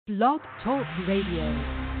Blog Talk Radio.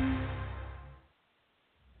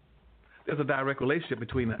 There's a direct relationship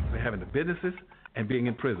between having the businesses and being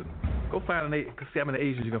in prison. Go find see how many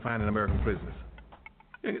Asians you can find in American prisons.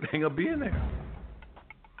 They ain't gonna be in there.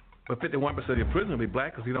 But 51% of your prisoners will be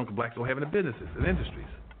black because blacks don't have any businesses and industries.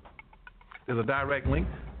 There's a direct link.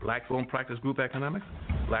 Blacks won't practice group economics.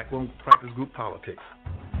 Blacks won't practice group politics.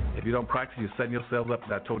 If you don't practice, you're setting yourself up.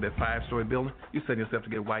 I told that 5-story building, you're setting yourself to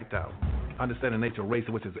get wiped out. Understand the nature of race,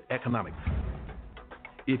 which is economics.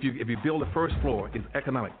 If you build the first floor, it's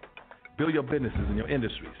economic. Build your businesses and your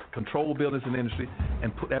industries. Control business and industry,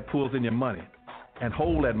 and put that pools in your money, and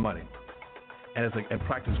hold that money, and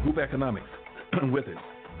practice group economics with it.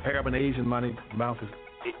 Arab and Asian money bounces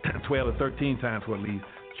 12 to 13 times what it leaves.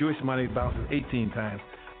 Jewish money bounces 18 times.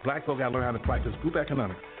 Black folk got to learn how to practice group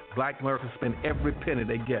economics. Black Americans spend every penny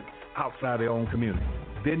they get outside their own community.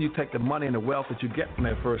 Then you take the money and the wealth that you get from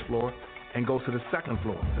that first floor and go to the second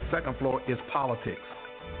floor. The second floor is politics.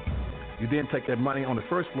 You then take that money on the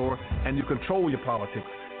first floor and you control your politics.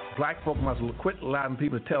 Black folk must quit allowing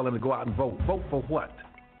people to tell them to go out and vote. Vote for what?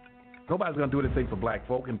 Nobody's going to do anything for black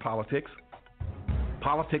folk in politics.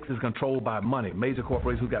 Politics is controlled by money. Major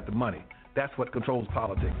corporations who got the money. That's what controls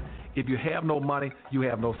politics. If you have no money, you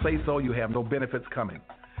have no say-so, you have no benefits coming.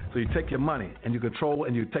 So you take your money and you control,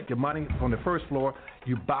 and you take your money from the first floor,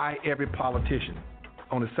 you buy every politician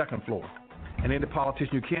on the second floor. And any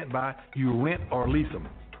politician you can't buy, you rent or lease them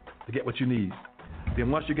to get what you need.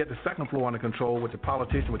 Then once you get the second floor under control with the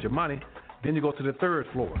politician, with your money, then you go to the third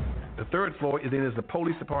floor. The third floor is the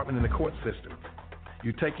police department and the court system.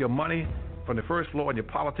 You take your money from the first floor and your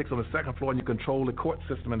politics on the second floor, and you control the court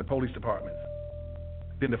system and the police departments.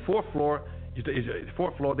 Then the fourth floor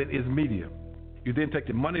then is media. You then take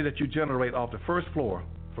the money that you generate off the first floor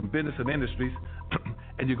from business and industries,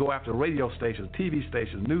 and you go after radio stations, TV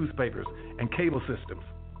stations, newspapers, and cable systems,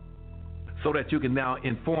 so that you can now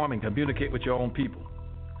inform and communicate with your own people.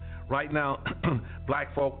 Right now,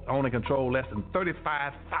 black folk own and control less than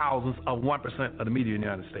 35 thousandths of 1% of the media in the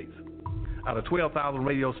United States. Out of 12,000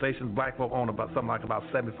 radio stations, black folk own about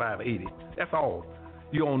 75, 80. That's all.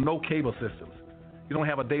 You own no cable systems. You don't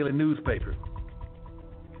have a daily newspaper.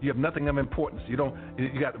 You have nothing of importance. You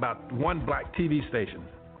got about one black TV station.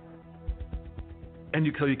 And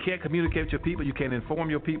so you can't communicate with your people. You can't inform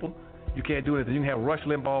your people. You can't do anything. You can have Rush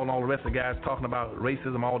Limbaugh and all the rest of the guys talking about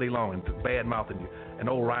racism all day long and bad-mouthing you, and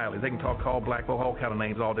O'Reilly. They can call black folk all kind of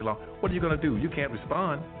names all day long. What are you going to do? You can't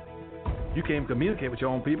respond. You can't communicate with your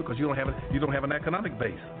own people because you don't have an economic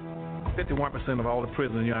base. 51% of all the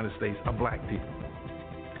prisoners in the United States are black people.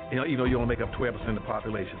 Even though you only make up 12% of the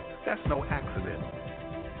population. That's no accident.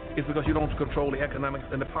 It's because you don't control the economics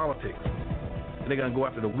and the politics. And they're going to go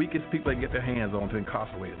after the weakest people they can get their hands on to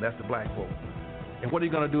incarcerate them. That's the black folk. And what are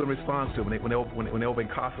you going to do in response to when they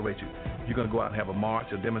over-incarcerate you? You're going to go out and have a march,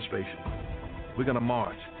 a demonstration. We're going to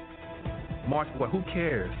march. March for what? Who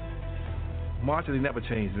cares? Marching has never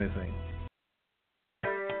changed anything.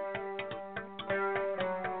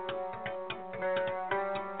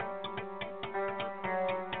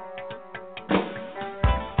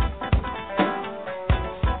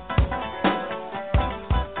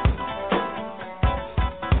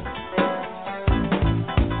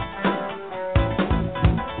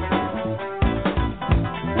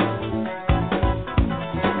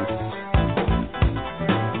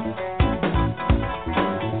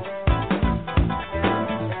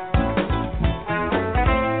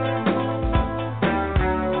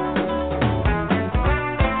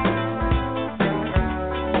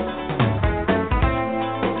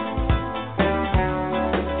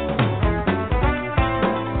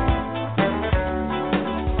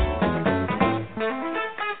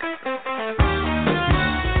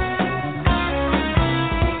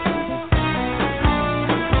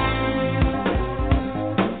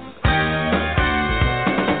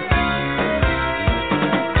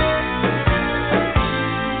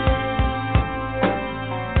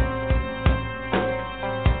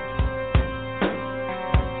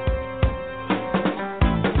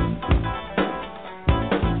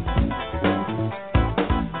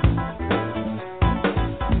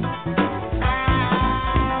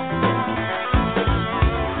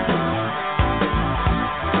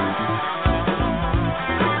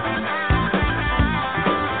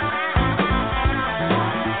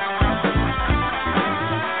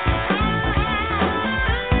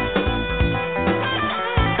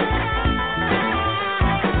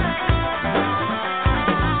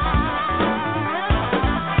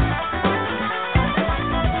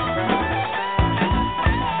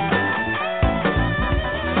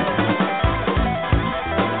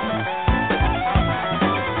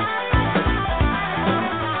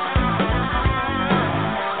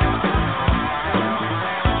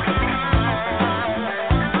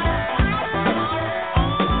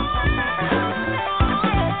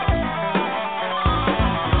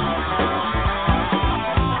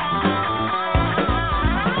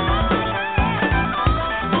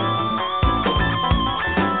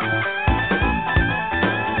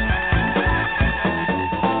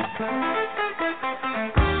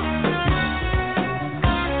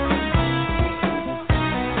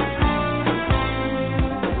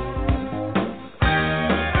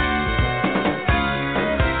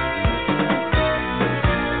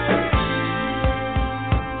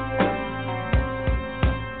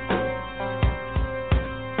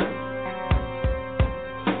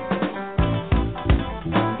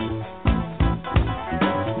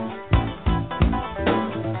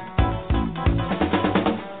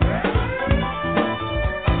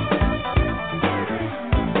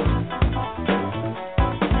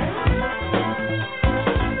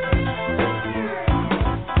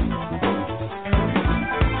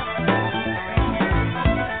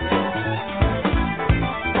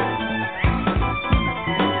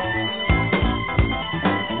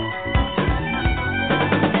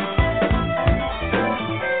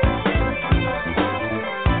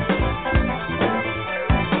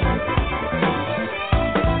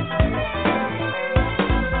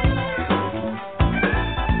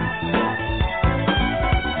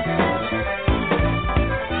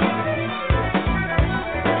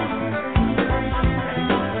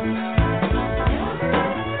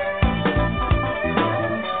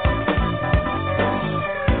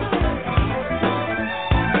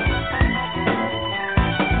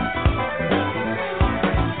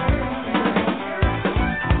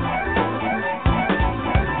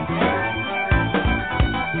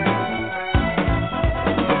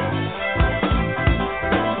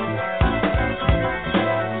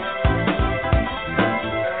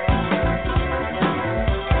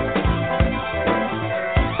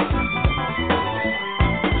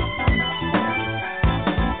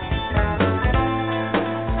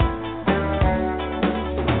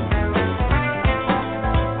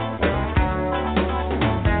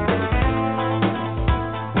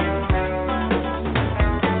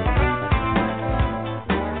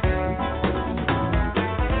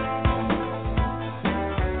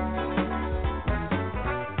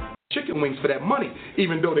 chicken wings for that money,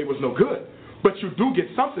 even though they was no good. But you do get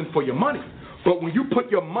something for your money. But when you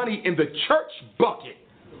put your money in the church bucket,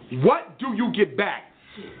 what do you get back?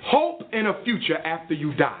 Hope in a future after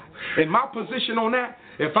you die. And my position on that,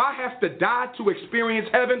 if I have to die to experience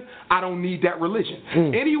heaven, I don't need that religion.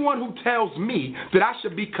 Anyone who tells me that I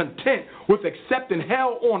should be content with accepting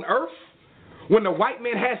hell on earth when the white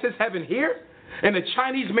man has his heaven here, and the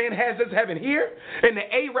Chinese man has his heaven here, and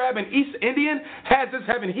the Arab and East Indian has his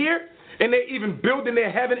heaven here, and they're even building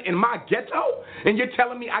their heaven in my ghetto, and you're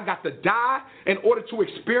telling me I got to die in order to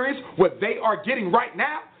experience what they are getting right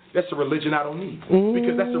now? That's a religion I don't need,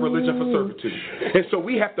 because that's a religion for servitude. And so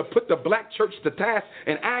we have to put the black church to task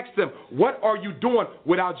and ask them, what are you doing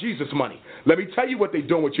without Jesus money? Let me tell you what they're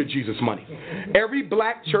doing with your Jesus money. Every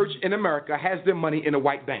black church in America has their money in a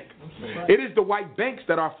white bank. It is the white banks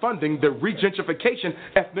that are funding the regentrification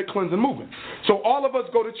ethnic cleansing movement. So all of us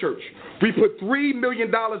go to church. We put $3 million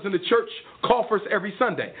in the church coffers every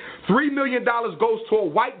Sunday. $3 million goes to a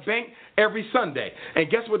white bank every Sunday. And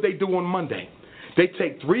guess what they do on Monday? They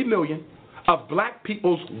take $3 million of black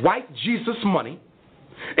people's white Jesus money,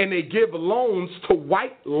 and they give loans to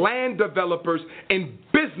white land developers and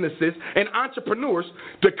businesses and entrepreneurs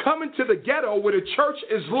to come into the ghetto where the church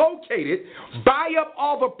is located, buy up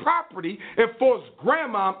all the property, and force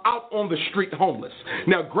grandma out on the street homeless.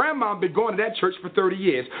 Now, grandma been going to that church for 30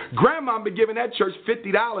 years. Grandma been giving that church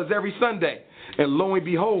 $50 every Sunday. And lo and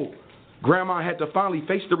behold, grandma had to finally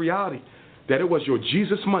face the reality that it was your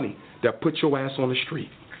Jesus money that put your ass on the street.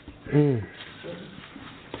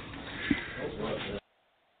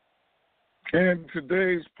 And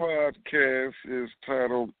today's podcast is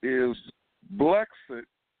titled, Is Blexit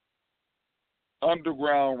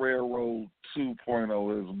Underground Railroad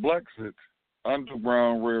 2.0? Is Blexit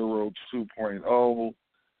Underground Railroad 2.0?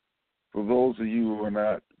 For those of you who are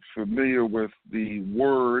not familiar with the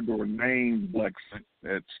word or name Blexit,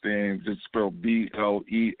 that stands, it's spelled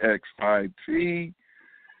Blexit.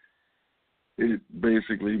 It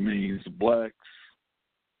basically means blacks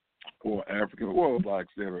or African, well,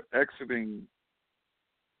 blacks that are exiting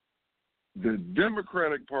the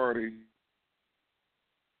Democratic Party,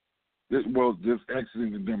 just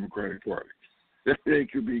exiting the Democratic Party. They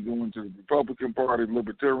could be going to the Republican Party,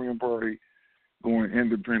 Libertarian Party, going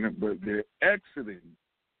independent, but they're exiting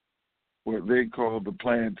what they call the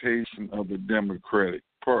plantation of the Democratic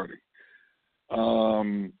Party.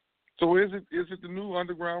 So is it the new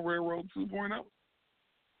Underground Railroad 2.0?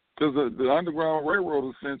 Because the Underground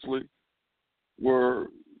Railroad essentially were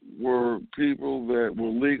people that were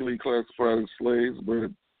legally classified as slaves, but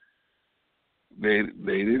they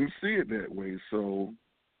didn't see it that way. So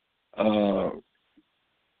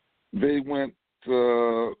they went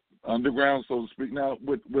underground, so to speak. Now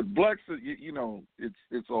with Blexit, you know,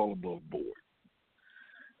 it's all above board.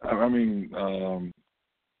 I mean,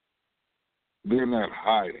 they're not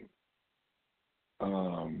hiding.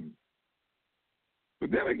 But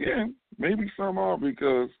then again, maybe some are,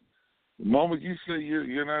 because the moment you say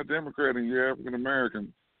you're not Democrat and you're African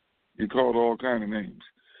American, you're called all kind of names.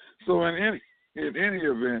 So in any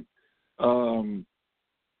event,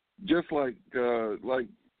 just like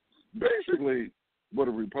basically what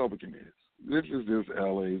a Republican is. This is just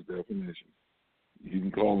LA's definition. You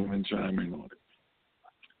can call them and chime in on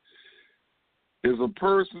it. Is a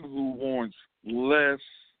person who wants less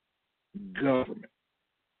government,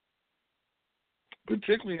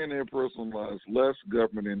 particularly in their personal lives, less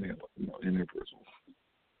government in their personal lives.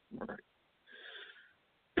 All right.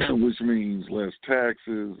 Which means less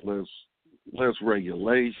taxes, less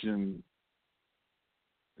regulation,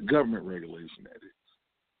 government regulation, that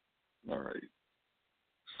is. All right.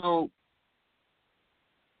 So,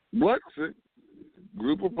 Blexit,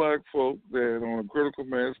 group of black folk that on a critical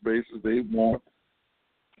mass basis, they want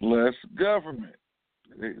less government.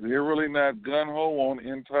 They're really not gung-ho on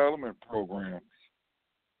entitlement programs.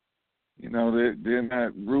 You know, they're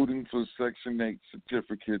not rooting for Section 8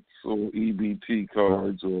 certificates or EBT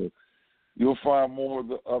cards, or you'll find more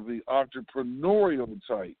of the entrepreneurial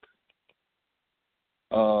type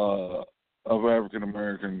of African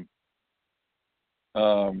American.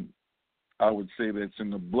 I would say that's in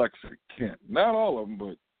the Blexit camp. Not all of them,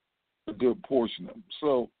 but a good portion of them.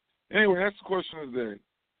 So, anyway, that's the question of the day.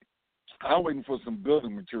 I'm waiting for some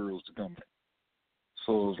building materials to come in.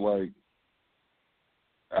 So it's like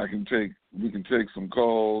we can take some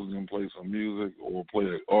calls and play some music or play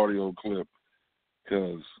an audio clip,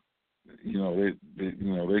 because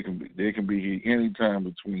they can be here anytime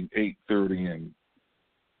between 8:30 and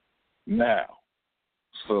now.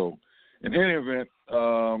 So in any event,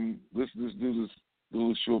 let's do this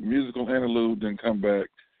little short musical interlude, then come back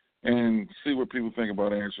and see what people think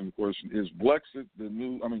about answering the question: is Blexit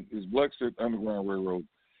is Blexit Underground Railroad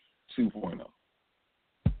 2.0?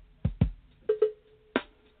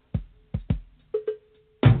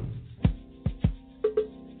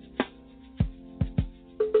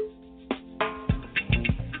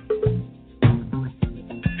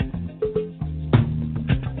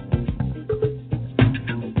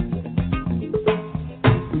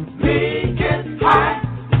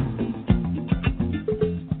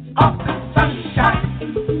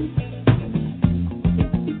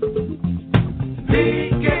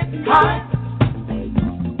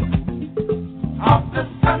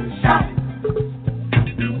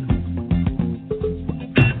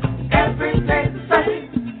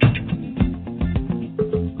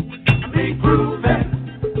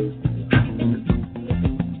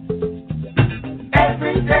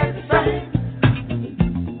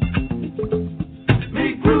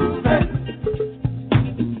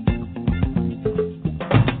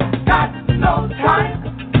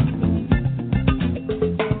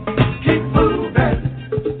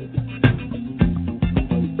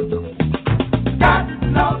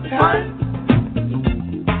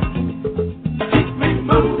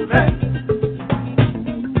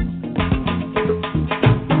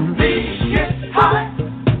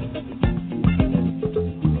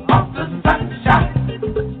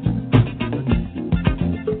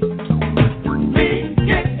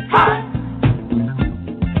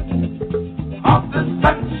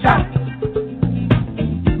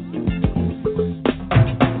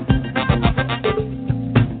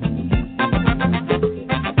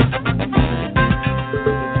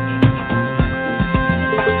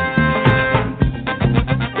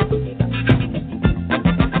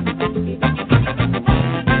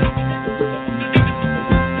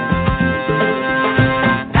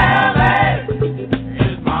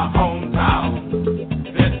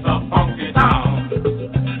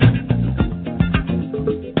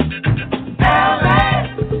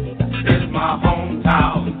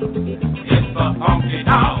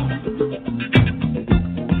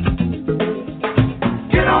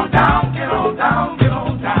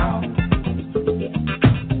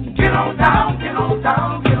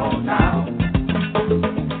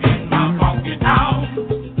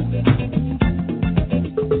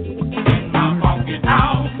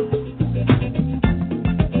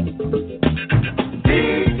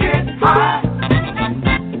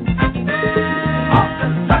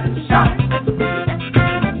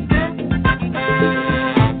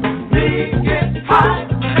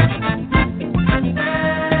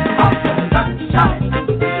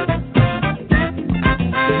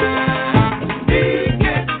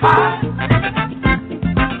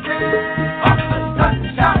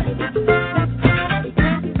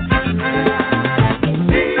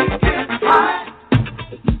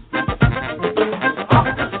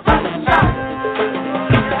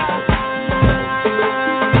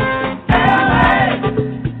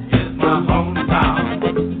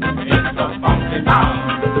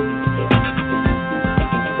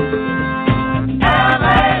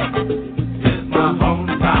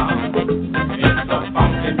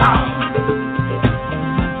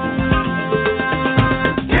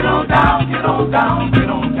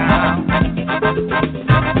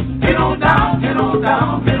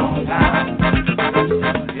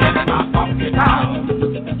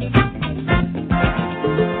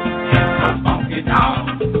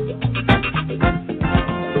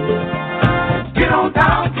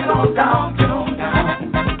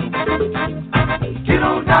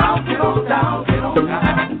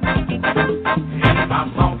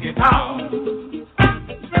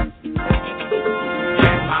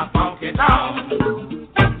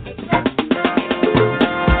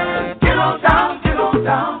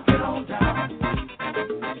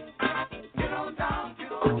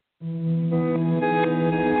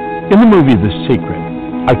 In the movie The Secret,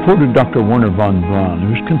 I quoted Dr. Wernher von Braun,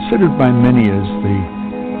 who's considered by many as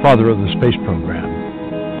the father of the space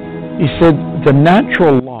program. He said, the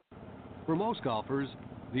natural law. For most golfers,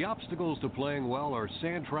 the obstacles to playing well are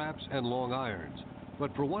sand traps and long irons.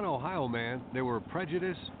 But for one Ohio man, they were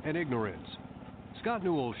prejudice and ignorance. Scott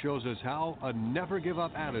Newell shows us how a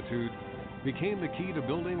never-give-up attitude became the key to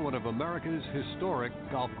building one of America's historic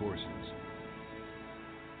golf courses.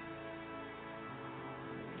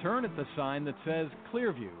 Turn at the sign that says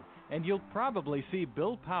Clearview, and you'll probably see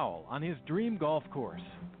Bill Powell on his dream golf course.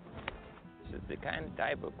 This is the kind of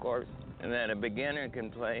type of course that a beginner can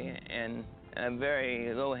play and a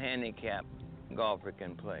very low handicap golfer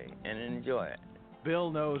can play and enjoy it. Bill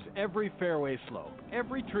knows every fairway slope,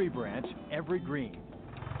 every tree branch, every green.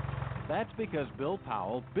 That's because Bill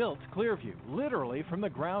Powell built Clearview, literally from the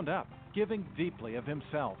ground up, giving deeply of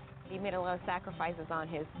himself. He made a lot of sacrifices on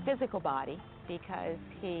his physical body because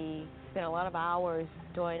he spent a lot of hours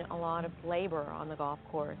doing a lot of labor on the golf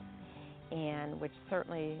course, and which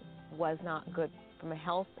certainly was not good from a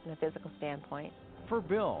health and a physical standpoint. For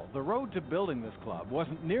Bill, the road to building this club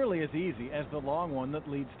wasn't nearly as easy as the long one that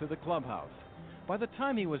leads to the clubhouse. By the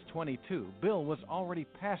time he was 22, Bill was already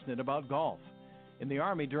passionate about golf. In the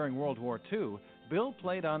Army during World War II, Bill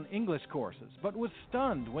played on English courses, but was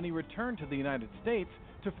stunned when he returned to the United States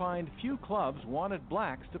to find few clubs wanted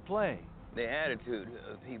blacks to play. The attitude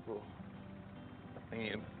of people, when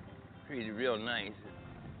you're treated real nice,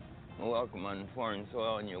 welcome on foreign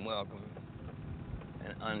soil, and you're welcome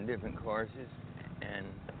on different courses, and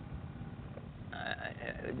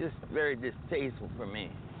just very distasteful for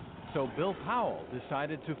me. So Bill Powell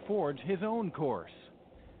decided to forge his own course.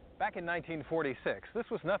 Back in 1946, this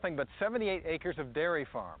was nothing but 78 acres of dairy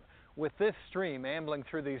farm, with this stream ambling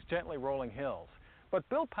through these gently rolling hills. But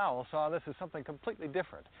Bill Powell saw this as something completely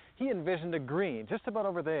different. He envisioned a green just about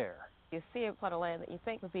over there. You see a plot of land that you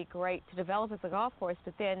think would be great to develop as a golf course,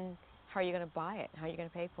 but then how are you going to buy it? How are you going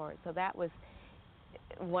to pay for it? So that was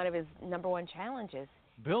one of his number one challenges.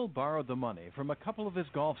 Bill borrowed the money from a couple of his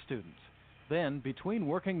golf students. Then, between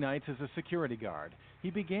working nights as a security guard,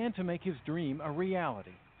 he began to make his dream a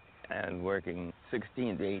reality. And working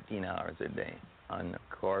 16 to 18 hours a day on the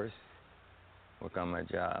course, work on my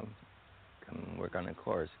job, come work on the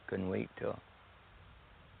course. Couldn't wait till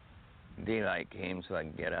daylight came so I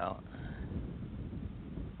could get out,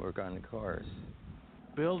 work on the course.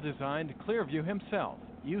 Bill designed Clearview himself,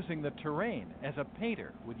 using the terrain as a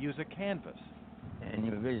painter would use a canvas. And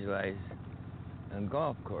you visualize a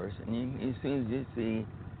golf course, and as soon as you see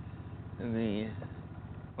the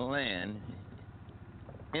land,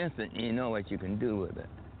 instantly you know what you can do with it.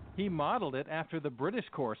 He modeled it after the British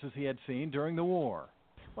courses he had seen during the war.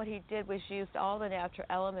 What he did was used all the natural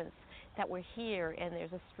elements that were here, and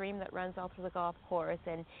there's a stream that runs all through the golf course,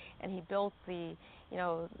 and he built the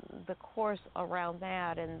course around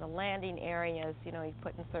that, and the landing areas, he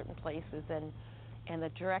put in certain places, and the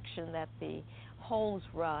direction that the holes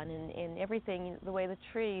run, and everything, the way the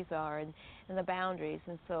trees are, and the boundaries,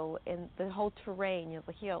 and the whole terrain,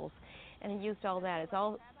 the hills, and he used all that. It's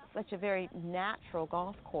all such a very natural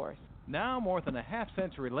golf course. Now, more than a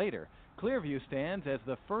half-century later, Clearview stands as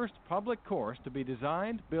the first public course to be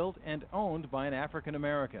designed, built, and owned by an African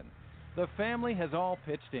American. The family has all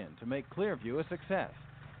pitched in to make Clearview a success.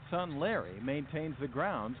 Son Larry maintains the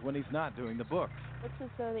grounds when he's not doing the books. Which is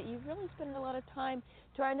so that you really spend a lot of time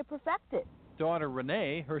trying to perfect it. Daughter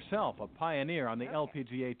Renee, herself a pioneer on the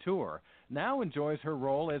LPGA Tour, now enjoys her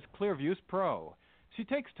role as Clearview's pro. She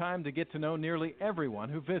takes time to get to know nearly everyone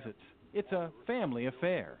who visits. It's a family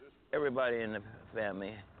affair. Everybody in the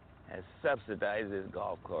family has subsidized this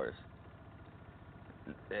golf course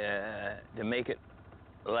to make it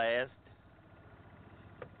last,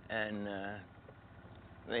 and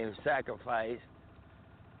they've sacrificed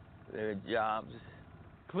their jobs.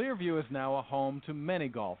 Clearview is now a home to many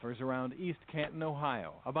golfers around East Canton,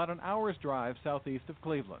 Ohio, about an hour's drive southeast of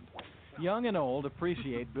Cleveland. Young and old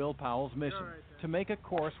appreciate Bill Powell's mission to make a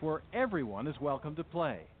course where everyone is welcome to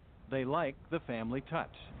play. They like the family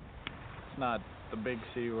touch. It's not a big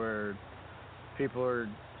city where people are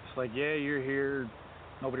just like, yeah, you're here,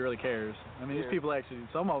 nobody really cares. I mean, these people actually,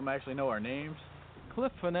 some of them actually know our names.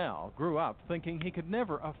 Cliff Fennell grew up thinking he could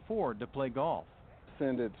never afford to play golf.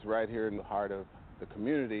 Since it's right here in the heart of the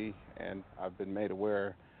community, and I've been made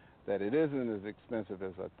aware that it isn't as expensive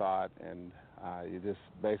as I thought, and you just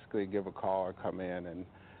basically give a call or come in and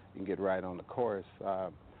you can get right on the course.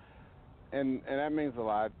 And that means a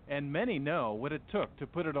lot. And many know what it took to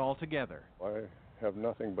put it all together. I have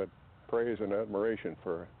nothing but praise and admiration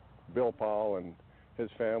for Bill Powell and his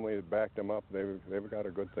family that backed him up. They've got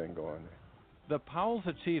a good thing going. The Powell's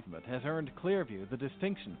achievement has earned Clearview the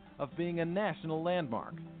distinction of being a national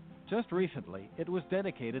landmark. Just recently, it was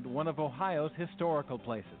dedicated one of Ohio's historical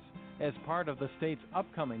places as part of the state's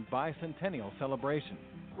upcoming bicentennial celebration.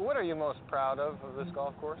 What are you most proud of this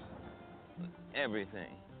golf course? Everything.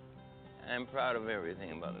 I'm proud of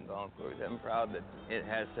everything about the golf course. I'm proud that it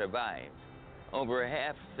has survived over a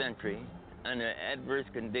half century under adverse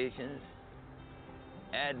conditions,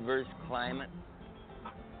 adverse climate,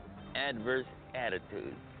 adverse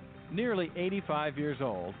attitudes. Nearly 85 years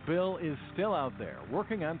old, Bill is still out there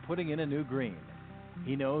working on putting in a new green.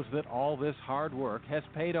 He knows that all this hard work has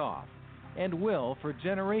paid off and will for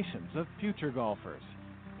generations of future golfers.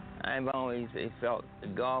 I've always felt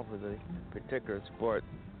that golf was a particular sport.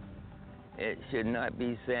 It should not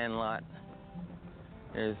be sandlot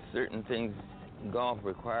There's certain things golf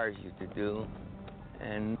requires you to do,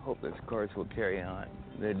 and hope this course will carry on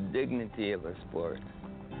the dignity of a sport.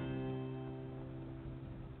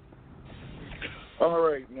 All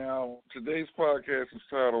right, now today's podcast is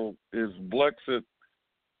titled is Blexit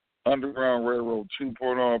Underground Railroad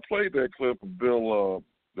 2.0. I played that clip of Bill,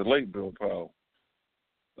 the late Bill Powell,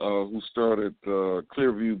 who started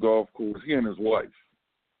Clearview Golf Course. He and his wife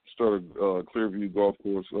started Clearview Golf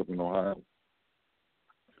Course up in Ohio.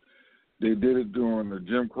 They did it during the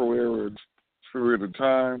Jim Crow era period of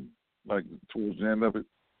time, like towards the end of it.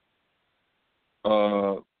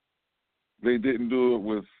 They didn't do it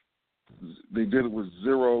with. They did it with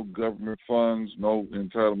zero government funds, no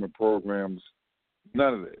entitlement programs,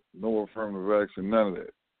 none of that. No affirmative action, none of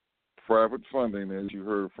that. Private funding, as you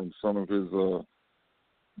heard from some of his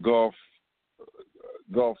golf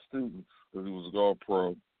students, because he was a golf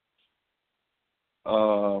pro.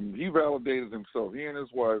 He validated himself. He and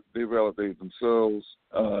his wife, they validated themselves.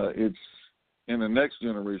 It's in the next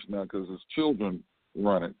generation now because his children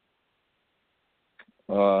run it.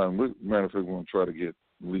 Matter of fact, we're going to try to get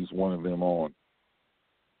at least one of them on.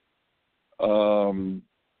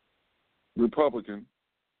 Republican.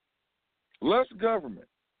 Less government.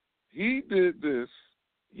 He did this.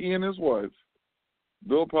 He and his wife,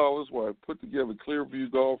 Bill Powell's wife, put together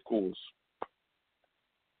Clearview Golf Course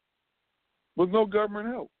with no government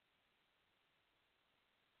help.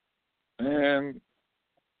 And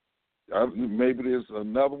maybe there's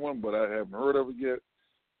another one, but I haven't heard of it yet.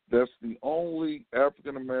 That's the only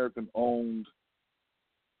African-American owned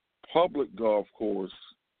public golf course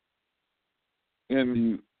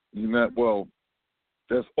in the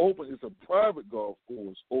that's open. It's a private golf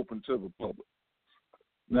course open to the public.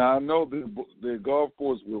 Now I know the golf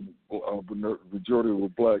course where the majority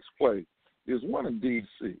of blacks play is one in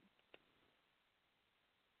D.C.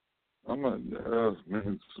 I'm not.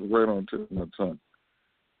 It's right on tip of my tongue.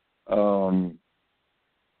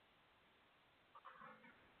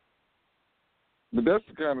 But that's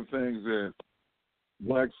the kind of things that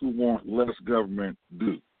blacks who want less government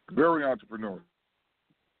do. Very entrepreneurial.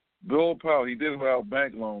 Bill Powell, he did allow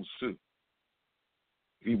bank loans too.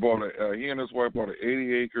 He and his wife bought an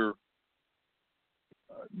 80-acre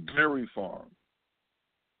dairy farm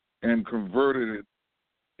and converted it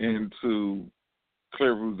into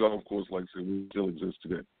Clearview Golf Course, like I said, we still exist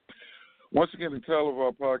today. Once again, the title of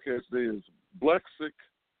our podcast today is Blexit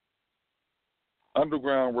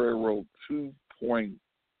Underground Railroad 2.0.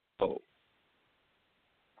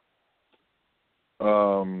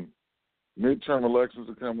 Midterm elections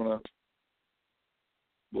are coming up.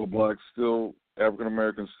 Will blacks still, African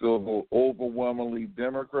Americans still overwhelmingly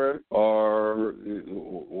Democratic, or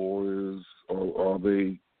are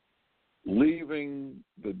they leaving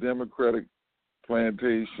the Democratic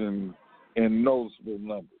plantation in noticeable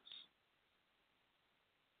numbers?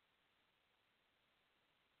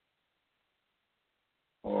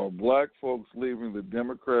 Are black folks leaving the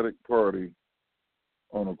Democratic Party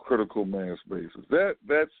on a critical mass basis?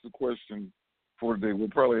 That's the question for today. We'll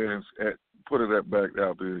probably put it back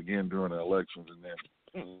out there again during the elections and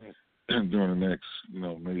then during the next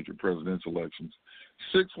major presidential elections.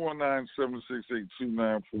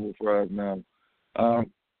 619-768-2945. Now,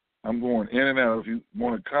 I'm going in and out. If you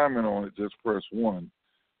want to comment on it, just press 1,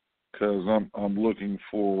 because I'm looking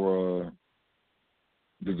for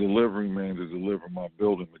the delivery man to deliver my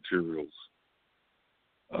building materials.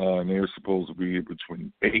 And they're supposed to be here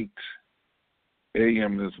between 8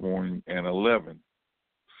 a.m. this morning and 11.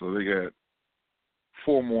 So they got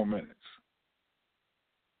 4 more minutes.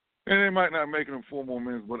 And they might not make it in 4 more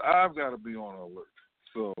minutes, but I've got to be on alert.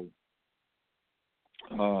 So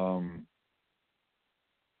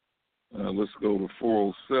let's go to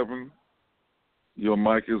 407. Your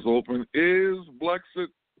mic is open. Is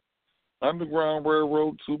Blexit Underground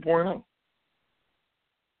Railroad 2.0?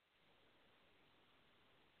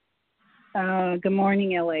 Good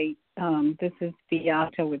morning, L.A. This is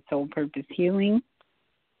Beata with Soul Purpose Healing.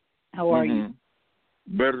 How are you?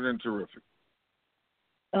 Better than terrific.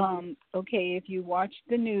 Okay, if you watch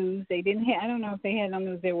the news, they didn't have, I don't know if they had on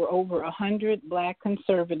the news, there were over 100 black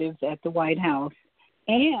conservatives at the White House.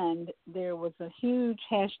 And there was a huge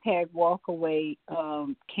hashtag walkaway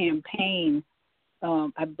campaign,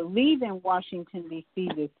 I believe in Washington, D.C.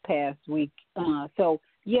 this past week. So,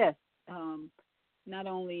 yes, not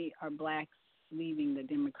only are blacks leaving the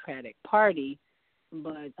Democratic Party,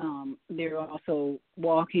 but they're also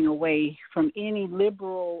walking away from any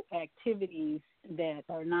liberal activities that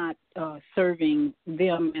are not serving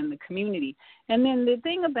them and the community. And then the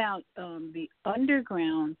thing about the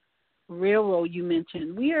Underground Railroad you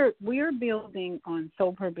mentioned, we are building on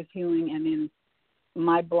Soul Purpose Healing and in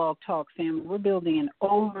my Blog Talk family, we're building an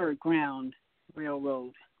overground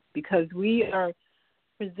railroad because we are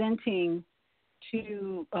presenting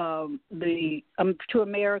to to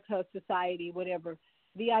America, society, whatever,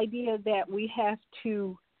 the idea that we have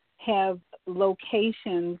to have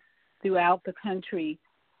locations throughout the country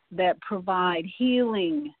that provide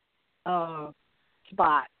healing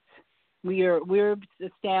spots. We're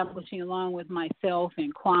establishing, along with myself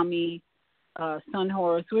and Kwame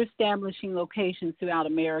Sunhorse, we're establishing locations throughout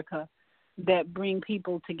America that bring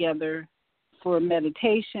people together for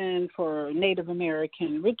meditation, for Native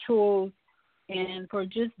American rituals, and for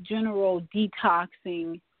just general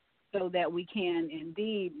detoxing, so that we can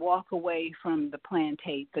indeed walk away from the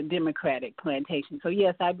Democratic plantation. So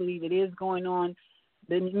yes, I believe it is going on.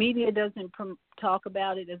 The media doesn't talk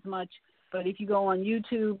about it as much, but if you go on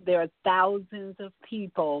YouTube, there are thousands of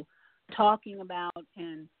people talking about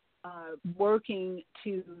and working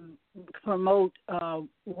to promote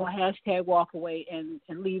hashtag walk away and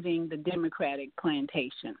leaving the Democratic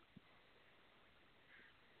plantation.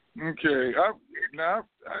 Okay. I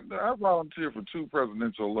volunteered for 2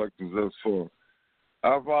 presidential elections thus far.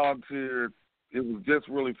 I volunteered, it was just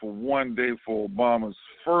really for one day for Obama's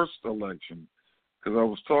first election, because I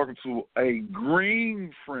was talking to a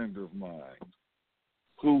Green friend of mine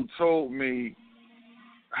who told me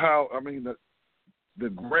how, the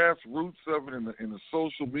grassroots of it and the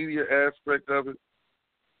social media aspect of it.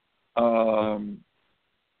 And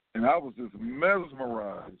I was just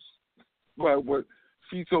mesmerized by what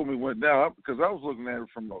she told me went down, because I was looking at it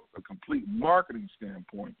from a complete marketing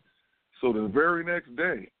standpoint. So the very next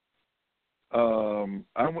day, I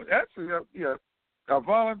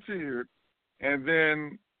volunteered, and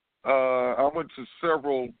then I went to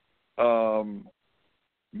several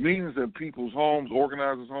meetings at people's homes,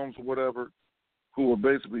 organizers' homes or whatever, who were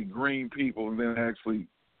basically green people, and then actually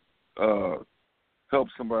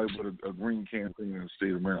helped somebody with a green campaign in the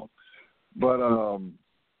state of Maryland. But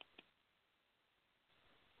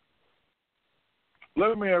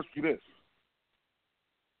let me ask you this.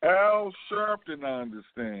 Al Sharpton, I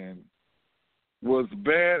understand, was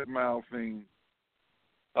bad-mouthing,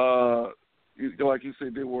 like you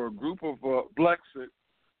said, there were a group of Blexit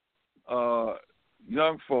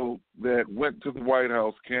young folk that went to the White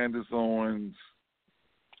House, Candace Owens,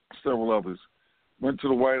 several others, went to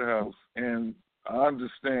the White House, and I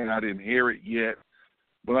understand, I didn't hear it yet,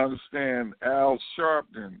 but I understand Al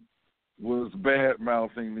Sharpton was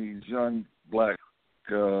bad-mouthing these young black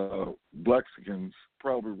Blexicans,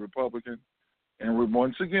 probably Republican. And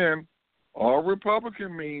once again, all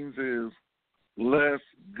Republican means is less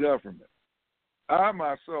government. I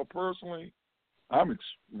myself personally, I'm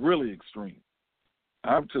really extreme.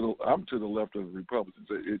 I'm to the left of the Republicans.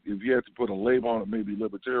 If you had to put a label on it, maybe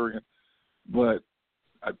libertarian. But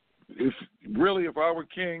if I were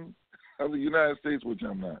king of the United States, which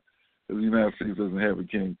I'm not, because the United States doesn't have a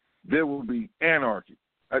king, there will be anarchy.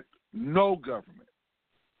 No government.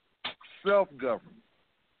 Self-government.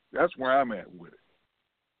 That's where I'm at with it.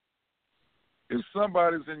 If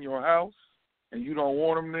somebody's in your house and you don't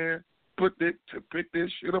want them there, pick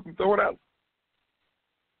this shit up and throw it out.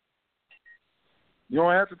 You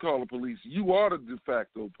don't have to call the police. You are the de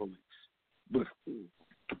facto police. But,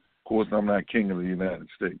 of course, I'm not king of the United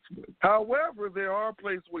States. But, however, there are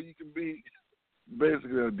places where you can be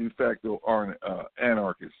basically a de facto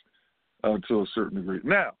anarchist to a certain degree.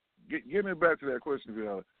 Now, getting back to that question,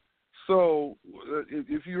 Viola. So,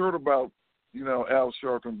 if you heard about, Al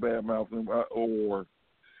Sharpton bad-mouthing, or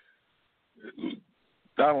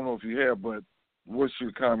I don't know if you have, but what's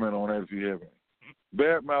your comment on that if you haven't?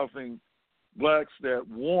 Bad-mouthing blacks that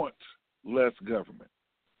want less government.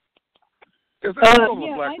 Because that's a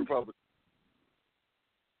black Republican.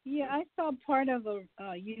 Yeah, I saw part of a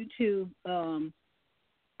YouTube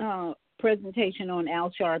presentation on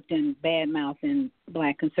Al Sharpton bad-mouthing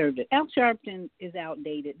black conservative. Al Sharpton is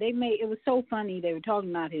outdated. It was so funny. They were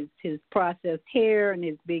talking about his processed hair and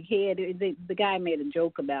his big head. The guy made a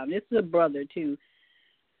joke about it. This is a brother too.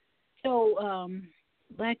 So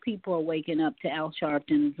black people are waking up to Al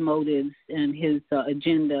Sharpton's motives and his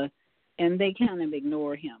agenda, and they kind of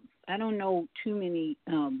ignore him. I don't know too many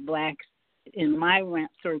blacks in my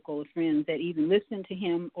circle of friends that even listen to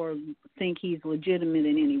him or think he's legitimate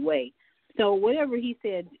in any way. So whatever he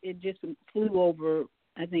said, it just flew over,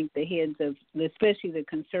 I think, the heads of especially the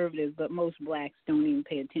conservatives, but most blacks don't even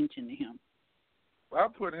pay attention to him. I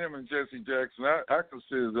put him and Jesse Jackson, I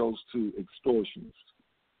consider those two extortionists.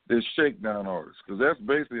 They're shakedown artists, because that's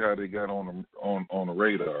basically how they got on the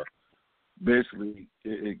radar. Basically,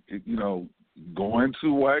 going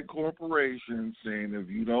to white corporations saying, if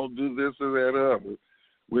you don't do this or that other,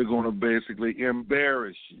 we're going to basically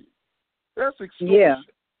embarrass you. That's extortion. Yeah.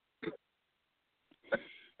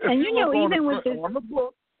 If And you you know, look even with this, on the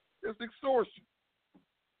book, it's extortion.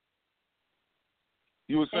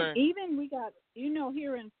 You were saying? and even we got, you know,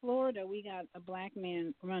 here in Florida, we got a black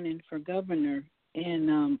man running for governor,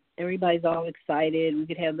 and everybody's all excited. We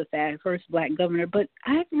could have the first black governor, but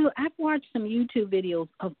I've watched some YouTube videos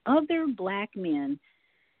of other black men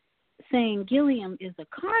saying Gilliam is a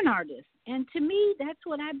con artist, and to me, that's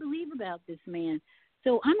what I believe about this man.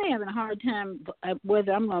 So I'm having a hard time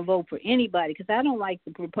whether I'm going to vote for anybody, because I don't like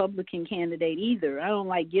the Republican candidate either. I don't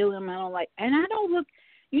like Gilliam. I don't look,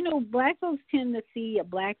 you know, black folks tend to see a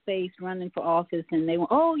black face running for office and they want,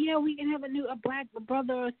 oh, yeah, we can have a black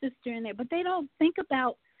brother or sister in there. But they don't think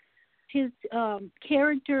about his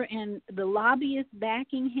character and the lobbyists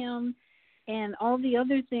backing him and all the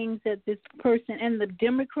other things that this person and the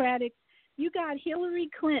Democratic, you got Hillary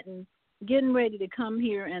Clinton getting ready to come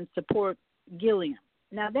here and support Gilliam.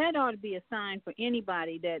 Now, that ought to be a sign for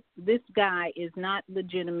anybody that this guy is not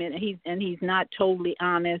legitimate, he's not totally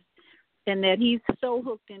honest, and that he's so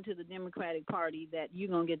hooked into the Democratic Party that you're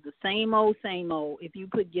going to get the same old if you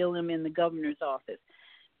put Gilliam in the governor's office.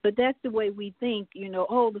 But that's the way we think, you know,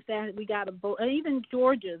 the fact that we got to vote. Even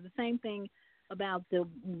Georgia, the same thing about the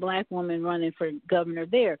black woman running for governor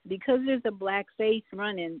there. Because there's a black face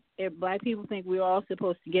running, black people think we're all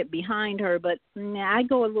supposed to get behind her. But I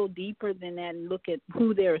go a little deeper than that and look at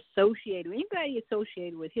who they're associated with. Anybody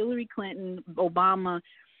associated with Hillary Clinton, Obama,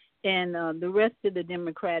 and the rest of the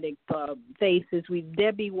Democratic faces,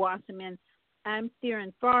 Debbie Wasserman, I'm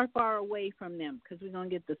steering far, far away from them because we're going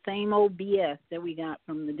to get the same old BS that we got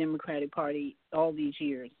from the Democratic Party all these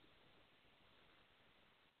years.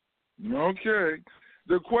 Okay.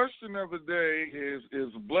 The question of the day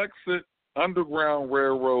is Blexit Underground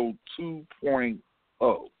Railroad 2.0.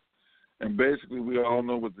 And basically we all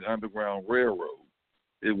know what the Underground Railroad,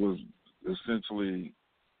 it was essentially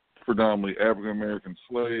predominantly African-American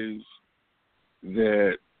slaves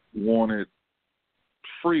that wanted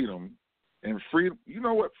freedom. And freedom, you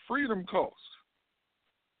know what? Freedom costs.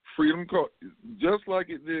 Freedom costs. Just like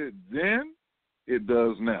it did then, it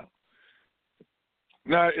does now.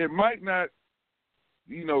 Now, it might not,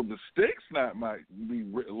 you know, the stakes might be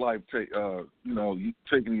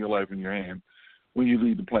taking your life in your hand when you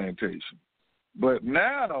leave the plantation. But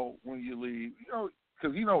now, when you leave, you know,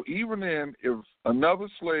 because, you know, even then, if another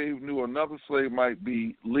slave knew another slave might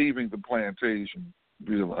be leaving the plantation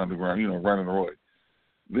via the underground, you know, running away,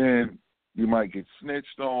 then you might get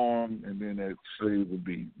snitched on, and then that slave would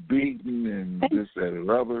be beaten and this, that, and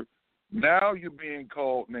the other. Now you're being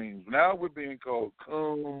called names. Now we're being called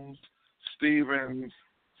Coons, Stevens,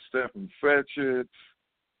 Stephen Fetchit.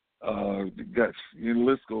 The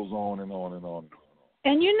list goes on and on and on.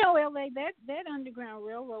 And you know, L.A., that Underground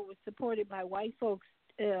Railroad was supported by white folks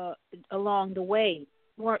along the way.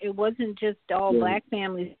 It wasn't just all black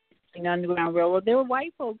families in the Underground Railroad. There were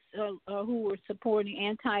white folks who were supporting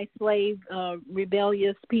anti-slave,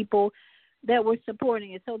 rebellious people that were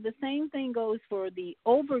supporting it. So the same thing goes for the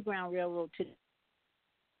Overground Railroad today.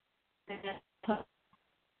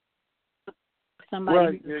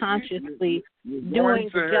 Somebody who's consciously doing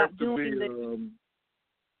the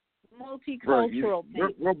multicultural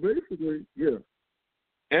thing. Well, basically, yeah,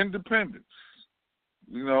 independence.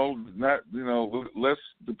 You know, not less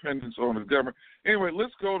dependence on the government. Anyway,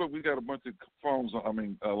 let's go to. We got a bunch of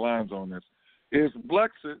lines on this. Is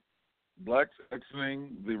Blexit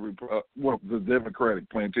exiting the Democratic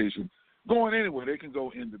plantation, going anywhere? They can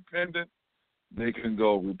go independent, they can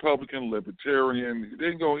go Republican, Libertarian, they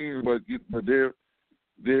can go anywhere, but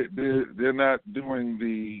they're not doing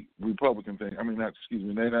the Republican thing.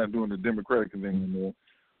 They're not doing the Democratic thing anymore.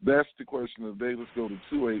 That's the question of the day. Let's go to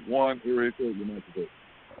 281. Area code, you're not today.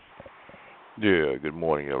 Yeah, good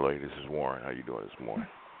morning, LA. This is Warren. How you doing this morning?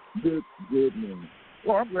 Good morning.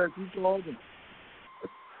 Well, I'm glad you called me.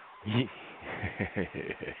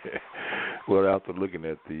 Well, after looking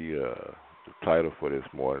at the title for this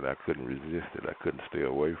morning, I couldn't resist it. I couldn't stay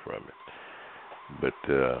away from it. But,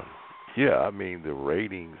 the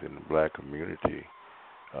ratings in the black community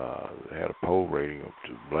had a poll rating of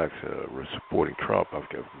blacks were supporting Trump. I've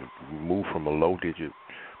moved from a low-digit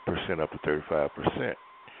percent up to 35%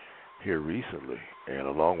 here recently. And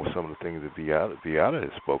along with some of the things that Viata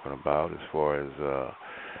has spoken about as far as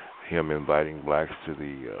him inviting blacks to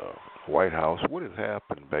the White House, what has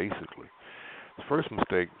happened basically? The first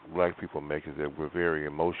mistake black people make is that we're very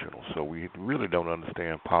emotional. So we really don't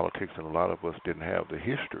understand politics, and a lot of us didn't have the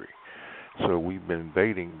history. So we've been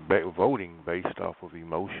voting based off of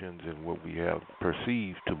emotions and what we have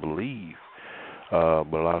perceived to believe.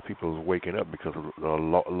 but a lot of people are waking up because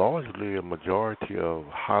largely a majority of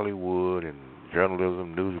Hollywood and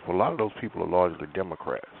journalism, news, a lot of those people are largely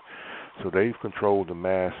Democrats. So they've controlled the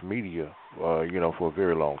mass media, for a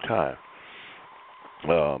very long time.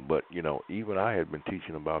 But, even I had been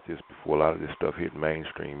teaching about this before a lot of this stuff hit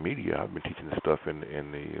mainstream media. I've been teaching this stuff in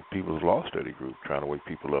the People's Law Study Group, trying to wake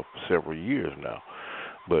people up for several years now.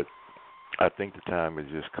 But I think the time has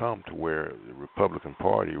just come to where the Republican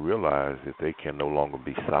Party realized that they can no longer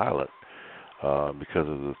be silent because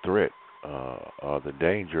of the threat or the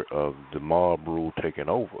danger of the mob rule taking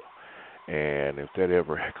over. And if that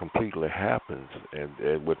ever completely happens,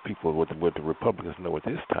 and what the Republicans know at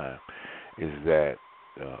this time is that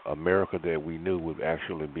America that we knew would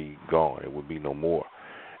actually be gone. It would be no more.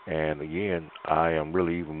 And again, I am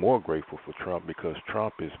really even more grateful for Trump because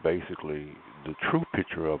Trump is basically the true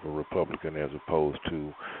picture of a Republican as opposed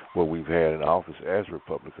to what we've had in office as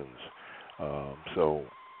Republicans. So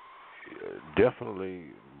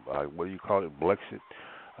definitely, what do you call it, Blexit?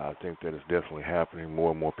 I think that is definitely happening.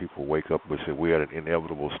 More and more people wake up and say we're at an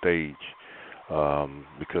inevitable stage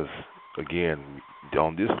because, again,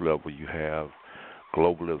 on this level you have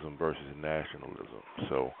globalism versus nationalism.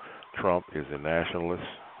 So Trump is a nationalist,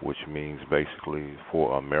 which means basically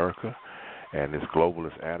for America, and this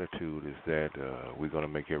globalist attitude is that we're going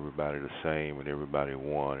to make everybody the same and everybody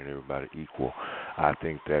one and everybody equal. I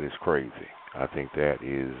think that is crazy. I think that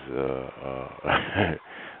is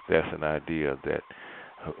that's an idea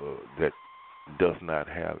that does not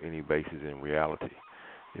have any basis in reality.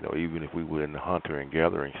 Even if we were in the hunter and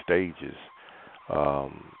gathering stages,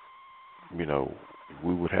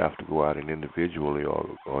 we would have to go out and individually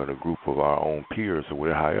or in a group of our own peers or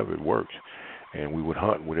whatever, however it works, and we would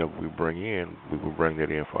hunt whatever we bring in. We would bring that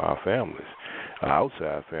in for our families. An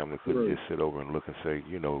outside family couldn't just sit over and look and say,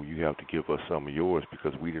 you have to give us some of yours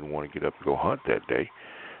because we didn't want to get up and go hunt that day.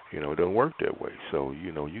 It doesn't work that way. So,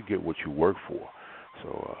 you get what you work for.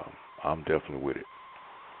 So I'm definitely with it.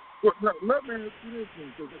 Well, now, let me ask you this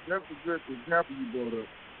one, because that's a good example you brought up.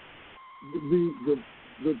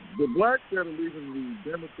 The blacks that are leaving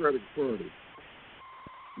the Democratic Party,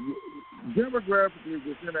 demographically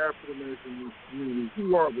within African American communities,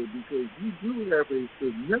 who are they? Because you do have a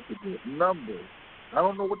significant number, I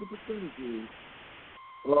don't know what the percentage is,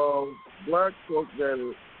 of black folks that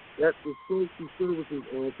are at the Social Services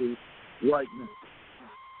Office right now.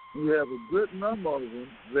 You have a good number of them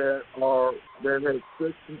that have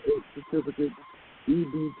Section 8 certificates,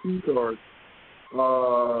 EBT cards.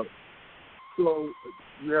 So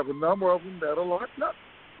you have a number of them that are locked up.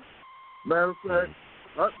 Matter of fact,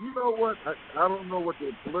 you know what? I don't know what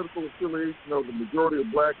the political affiliation of the majority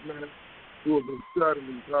of black men who have been shot in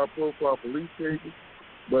these high-profile police cases,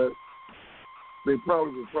 but they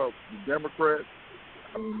probably were Democrats.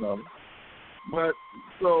 I don't know. But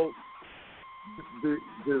so the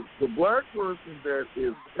black person that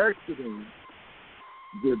is exiting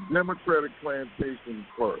the Democratic Plantation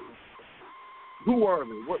Party, who are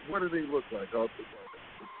they? What do they look like? Are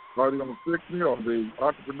they on 60? Are they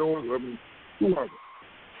entrepreneurs? I mean, who are they?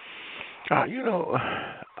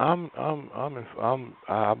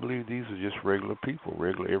 I believe these are just regular people,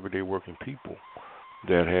 regular everyday working people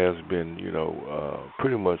that has been,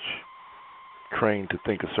 pretty much trained to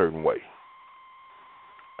think a certain way.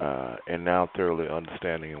 And now thoroughly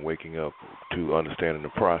understanding and waking up to understanding the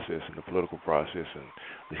process and the political process and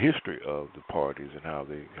the history of the parties and how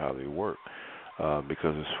they work.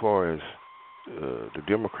 Because as far as the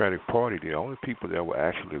Democratic Party, the only people that were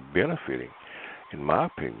actually benefiting, in my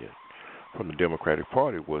opinion, from the Democratic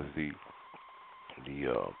Party was the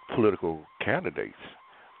political candidates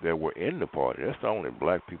that were in the party. That's the only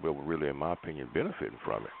black people that were really, in my opinion, benefiting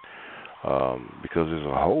from it. Because as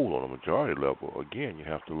a whole, on a majority level, again, you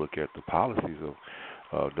have to look at the policies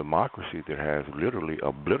of democracy that has literally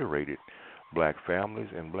obliterated black families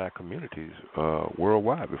and black communities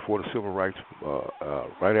worldwide. Before the civil rights,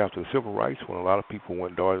 right after the civil rights, when a lot of people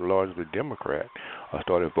went largely Democrat,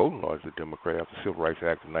 started voting largely Democrat after the Civil Rights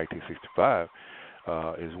Act of 1965,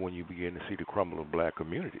 is when you begin to see the crumble of black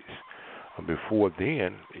communities. Before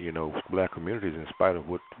then, black communities, in spite of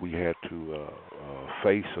what we had to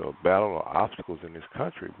face or battle or obstacles in this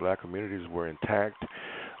country, black communities were intact.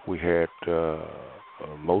 We had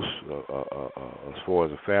most, as far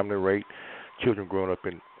as the family rate, children growing up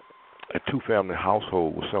in a two-family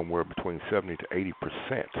household was somewhere between 70 to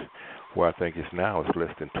 80%, where I think it's now it's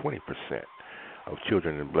less than 20% of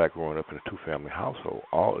children in black growing up in a two-family household.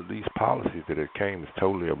 All of these policies that it came has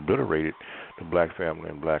totally obliterated the black family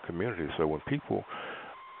and black community. So when people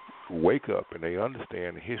wake up and they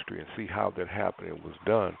understand the history and see how that happened and was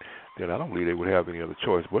done, then I don't believe they would have any other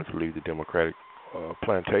choice but to leave the Democratic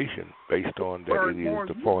plantation based on that it is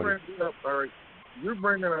the party. You're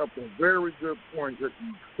bringing up a very good point,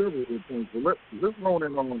 several good points. So let's hone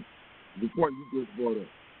in on the point you just brought up.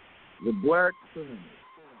 The black family.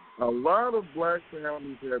 A lot of black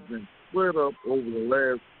families have been split up over the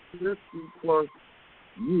last 50 plus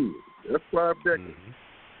years. That's 5 decades.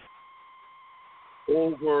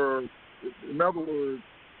 Over, in other words,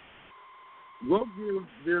 we'll give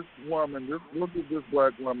this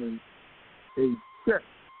black woman a check,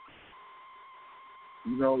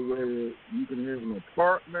 where you can have an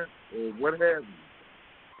apartment or what have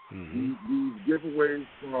you. These giveaways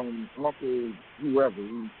from Uncle whoever,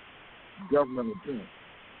 who's government attorney.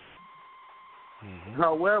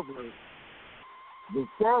 However, the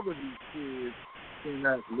father of these kids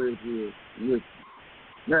cannot live here with you.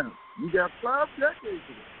 Now, you got 5 decades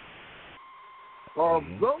ago. Are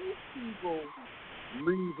those people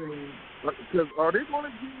leaving? Because are they going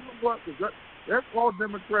to give them what? Because that's all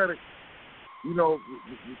Democratic. The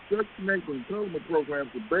Section 8 and entitlement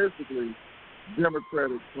programs are basically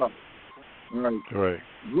Democratic policy. Right.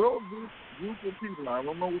 Will this group of people, I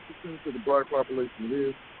don't know what the percentage of the black population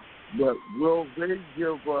is, but will they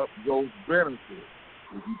give up those benefits,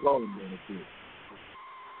 if you call them benefits,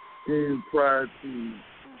 and try to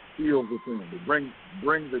heal the family, bring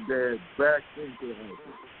the dad back into the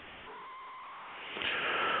household?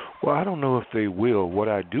 Well, I don't know if they will. What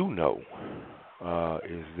I do know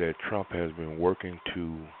is that Trump has been working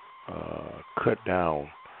to cut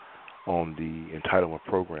down on the entitlement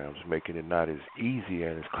programs, making it not as easy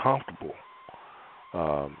and as comfortable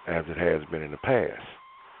as it has been in the past.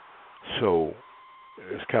 So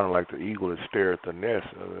it's kind of like the eagle that stares at the nest.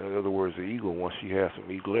 In other words, the eagle, once she has some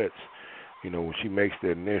eaglets, when she makes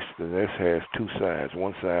that nest, the nest has 2 sides.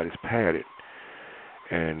 One side is padded,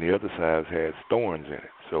 and the other side has thorns in it.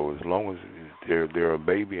 So as long as they're a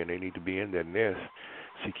baby and they need to be in that nest,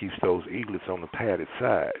 she keeps those eaglets on the padded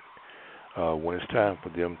side. When it's time for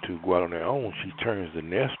them to go out on their own, she turns the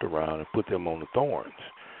nest around and put them on the thorns,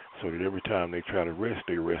 so that every time they try to rest,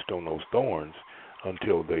 they rest on those thorns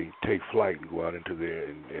until they take flight and go out into there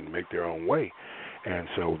and make their own way. And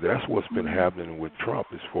so that's what's been happening with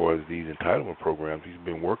Trump as far as these entitlement programs. He's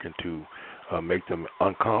been working to make them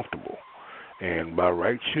uncomfortable, and by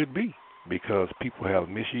right should be, because people have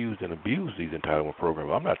misused and abused these entitlement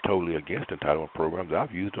programs. I'm not totally against entitlement programs.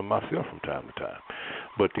 I've used them myself from time to time.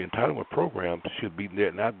 But the entitlement programs should be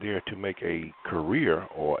not there to make a career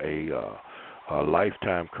or a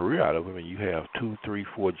lifetime career out of them, and you have 2, 3,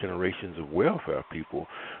 4 generations of welfare people.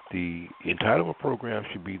 The entitlement program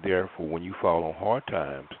should be there for when you fall on hard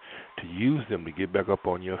times, to use them to get back up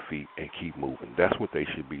on your feet and keep moving. That's what they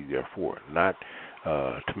should be there for, not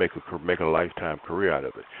to make a lifetime career out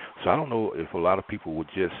of it. So I don't know if a lot of people would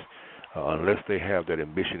just, unless they have that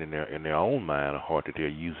ambition in their own mind or heart, that they're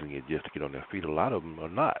using it just to get on their feet. A lot of them are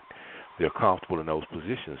not. They're comfortable in those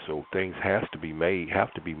positions, so things have to be turned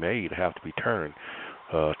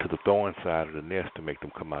to the thorn side of the nest to make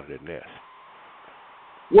them come out of that nest.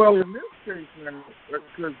 Well, in this case now,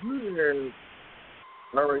 because you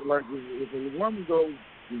have, all right, like if a woman goes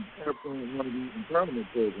and taps on one of these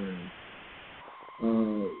entitlement programs,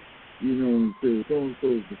 and says so-and-so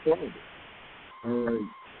is the father, all right,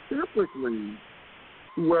 typically,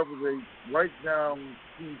 whoever they write down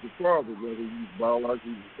who's the father, whether he's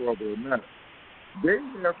biologically the father or not, they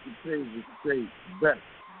have to pay the state back.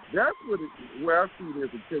 That's where I see it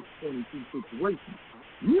as a catch-22 situation.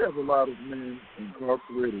 You have a lot of men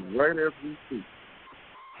incarcerated right as we speak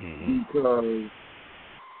because,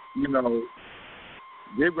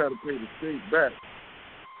 they've got to pay the state back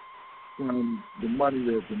from the money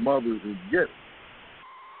that the mothers is getting.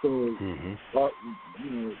 So,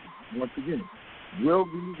 once again, will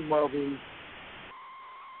these mothers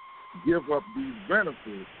give up these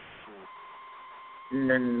benefits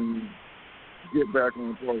and get back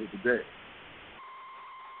on par with the dad?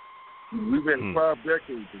 We've had 5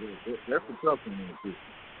 decades of that. That's a tough one.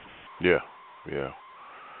 Yeah.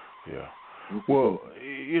 Well,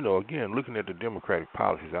 again, looking at the Democratic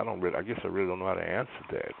policies, I guess I really don't know how to answer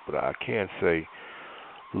that, but I can say,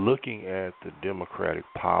 looking at the Democratic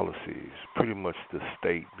policies, pretty much the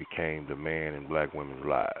state became the man in black women's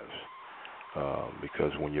lives.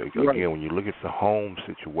 Because when you look at the home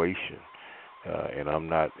situation, and I'm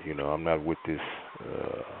not with this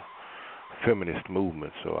feminist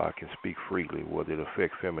movement, so I can speak freely whether it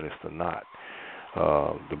affects feminists or not.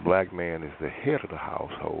 The black man is the head of the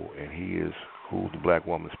household, and he is who the black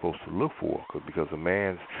woman is supposed to look for, because a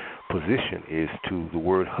man's position is the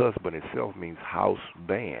word husband itself means house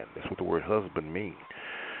band. That's what the word husband means.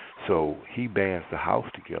 So he bands the house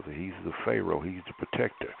together. He's the pharaoh. He's the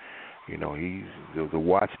protector. You know, he's the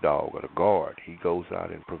watchdog or the guard. He goes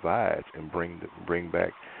out and provides and bring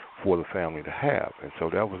back for the family to have. And so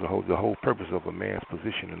that was the whole purpose of a man's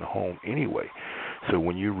position in the home anyway. So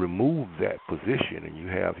when you remove that position and you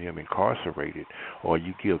have him incarcerated, or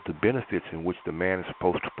you give the benefits in which the man is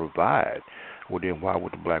supposed to provide, well then why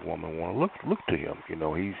would the black woman want to look to him? You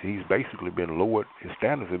know, he's basically been lowered. His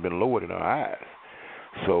standards have been lowered in our eyes.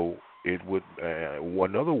 So it would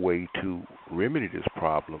another way to remedy this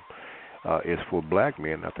problem is for black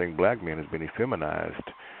men. I think black men has been effeminized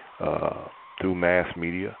through mass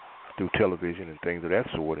media, through television and things of that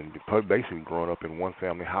sort, and basically growing up in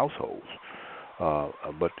one-family households.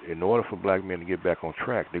 But in order for black men to get back on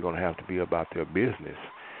track, they're going to have to be about their business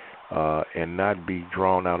and not be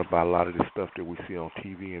drawn out about a lot of this stuff that we see on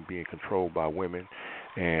TV and being controlled by women.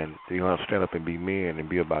 And they're going to stand up and be men and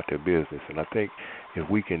be about their business. And I think if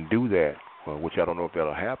we can do that, which I don't know if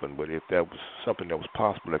that'll happen, but if that was something that was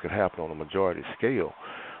possible that could happen on a majority scale,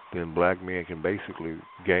 then black men can basically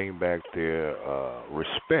gain back their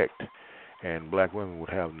respect, and black women would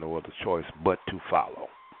have no other choice but to follow.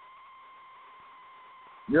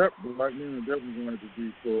 Yep, the black men are definitely going to have to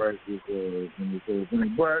be proactive in this whole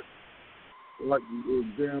thing. But, like the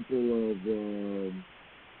example of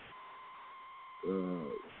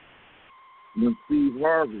when Steve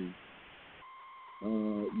Harvey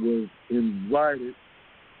was invited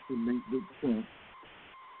to meet with Trump,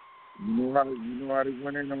 you know how they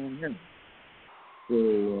went in on him. So,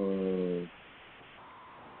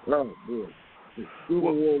 oh boy, the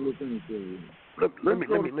civil war within it. Let's go to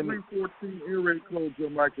 314 area code. Your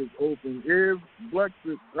mic is open. Is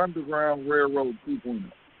Blexit Underground Railroad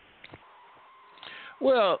 2.0?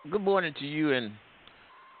 Well, good morning to you and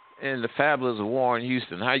the fabulous Warren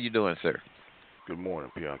Houston. How you doing, sir? Good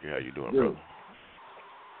morning, Bianchi. How you doing, Good.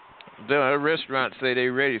 brother? The restaurants say they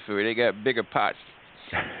ready for it. They got bigger pots.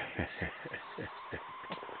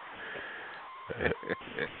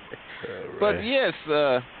 But yes,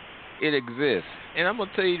 it exists. And I'm going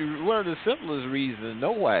to tell you one of the simplest reasons to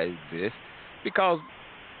know why it exists. Because,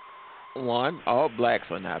 one, all blacks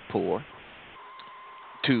are not poor.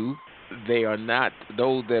 Two, they are not,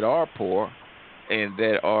 those that are poor and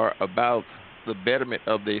that are about the betterment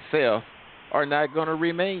of themselves are not going to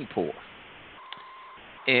remain poor.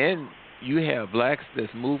 And you have blacks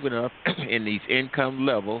that's moving up in these income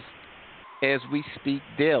levels as we speak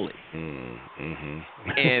daily. Mm-hmm.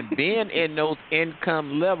 And being in those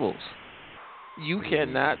income levels, you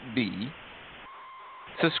cannot be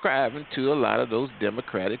subscribing to a lot of those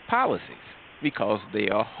democratic policies because they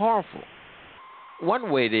are harmful.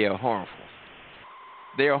 One way they are harmful.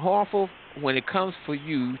 They are harmful when it comes for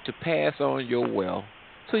you to pass on your wealth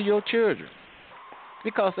to your children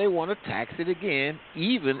because they want to tax it again,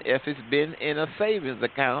 even if it's been in a savings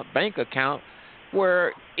account, bank account,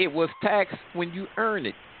 where it was taxed when you earned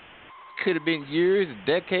it. Could have been years,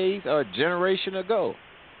 decades, or a generation ago.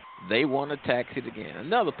 They want to tax it again.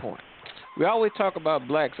 Another point. We always talk about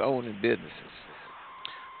blacks owning businesses.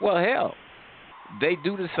 Well, hell, they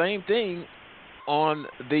do the same thing on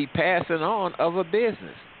the passing on of a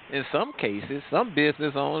business. In some cases, some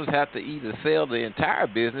business owners have to either sell the entire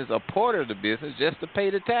business or part of the business just to pay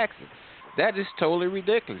the taxes. That is totally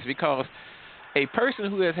ridiculous because a person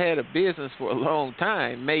who has had a business for a long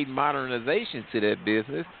time made modernization to that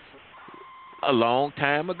business a long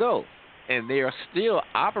time ago, and they are still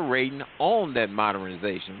operating on that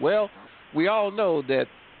modernization. Well, we all know that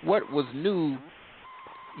what was new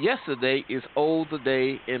yesterday is old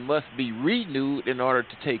today and must be renewed in order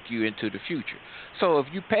to take you into the future. So if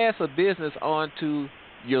you pass a business on to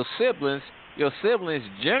your siblings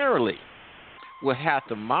generally will have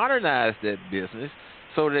to modernize that business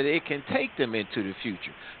so that it can take them into the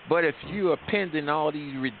future. But if you are pending all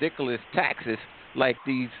these ridiculous taxes like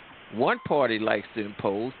these one party likes to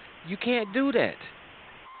impose, you can't do that.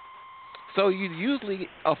 So you usually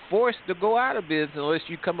are forced to go out of business unless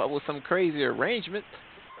you come up with some crazy arrangement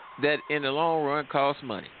that in the long run costs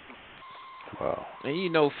money. Wow.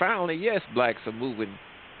 And finally, yes, blacks are moving,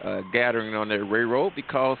 gathering on their railroad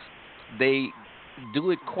because they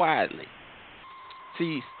do it quietly.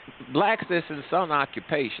 See, blacks that's in some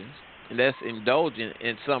occupations and that's indulgent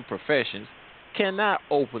in some professions cannot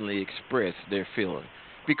openly express their feelings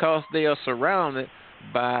because they are surrounded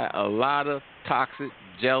by a lot of toxic,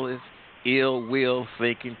 jealous, ill-will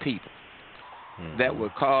thinking people that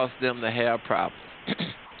would cause them to have problems.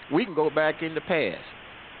 We can go back in the past.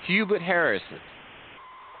 Hubert Harrison,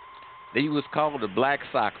 he was called the Black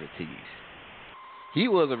Socrates. He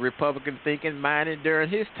was a Republican thinking minded during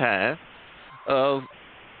his time of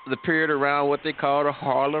the period around what they call the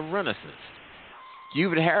Harlem Renaissance.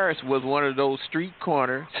 Hubert Harris was one of those street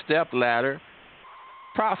corner step ladder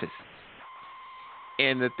prophets.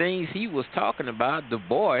 And the things he was talking about, Du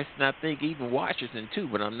Bois, and I think even Washington too,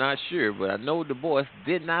 but I'm not sure, but I know Du Bois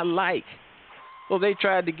did not like. Well, they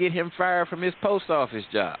tried to get him fired from his post office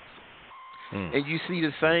job. And you see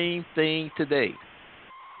the same thing today.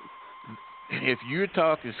 If you're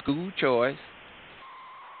talking school choice,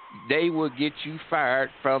 they will get you fired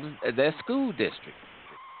from that school district.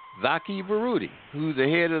 Zaki Baruti, who's the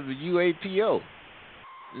head of the UAPO,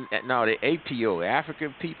 no, the APO,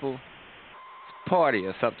 African People Party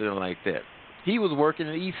or something like that. He was working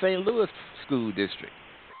in the East St. Louis school district,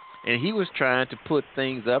 and he was trying to put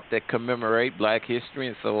things up that commemorate Black history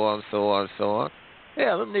and so on, so on, so on.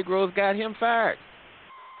 Yeah, the Negroes got him fired.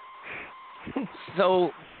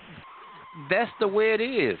 So that's the way it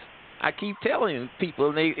is. I keep telling people,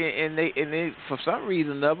 and they for some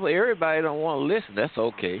reason or other, everybody don't want to listen. That's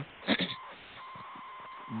okay.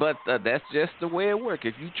 But that's just the way it works.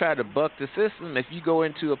 If you try to buck the system, if you go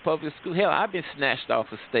into a public school, hell, I've been snatched off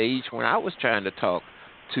a stage when I was trying to talk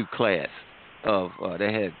to class.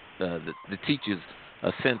 They had the teachers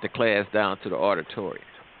sent the class down to the auditorium.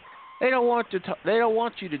 They don't want to. They don't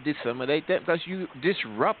want you to disseminate that because you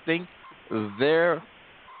disrupting their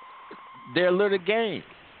little game.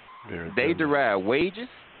 They derive wages,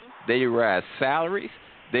 they derive salaries,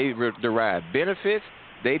 they derive benefits,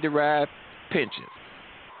 they derive pensions.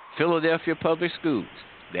 Philadelphia Public Schools,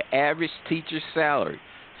 the average teacher's salary,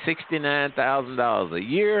 $69,000 a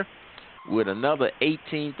year with another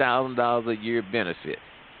 $18,000 a year benefit.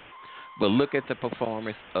 But look at the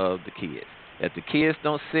performance of the kids. If the kids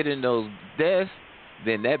don't sit in those desks,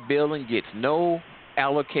 then that building gets no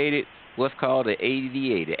allocated what's called the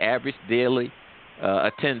ADA, the average daily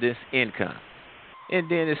attendance income.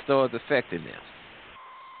 And then it starts affecting them.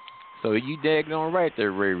 So you daggone right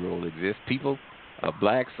that railroad exists. People,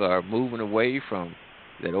 blacks are moving away from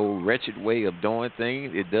that old wretched way of doing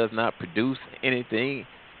things. It does not produce anything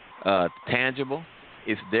tangible.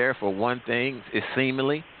 It's there for one thing. It's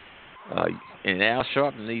seemingly. And Al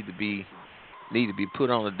Sharpton need to be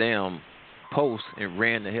put on a damn post and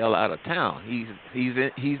ran the hell out of town.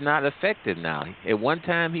 He's not effective now. At one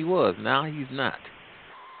time he was. Now he's not.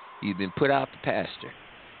 He's been put out the pasture.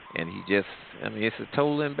 And it's a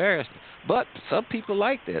total embarrassment. But some people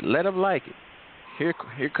like that. Let them like it.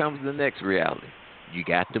 Here comes the next reality. You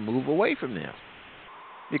got to move away from them.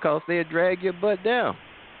 Because they'll drag your butt down.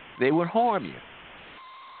 They would harm you.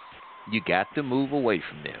 You got to move away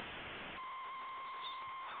from them.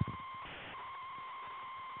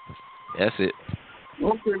 That's it.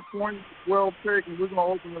 Okay, point well taken. We're going to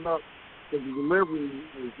open it up because the delivery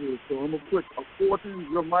is here. So I'm going to click 14.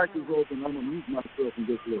 Your mic is open. I'm going to mute myself and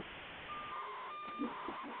just listen.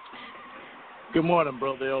 Good morning,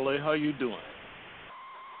 Brother L.A. How you doing?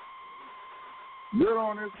 Good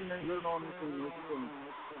on this thing. Good on this thing.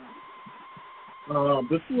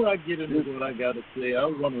 Before I get into what I got to say, I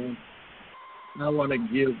want to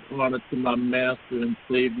give honor to my Master and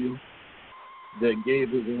Savior that gave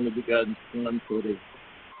His only begotten Son for the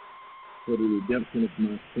redemption of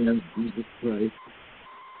my sins, Jesus Christ.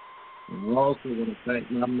 And I also want to thank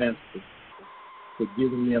my Master for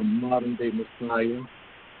giving me a modern-day Messiah,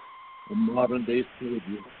 a modern-day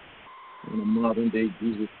Savior, and a modern-day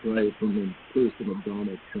Jesus Christ in the person of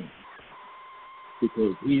Donald Trump.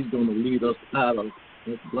 Because he's going to lead us out of,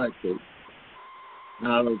 us black folks,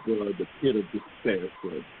 out of the pit of despair. So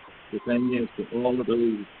the thing is, for all of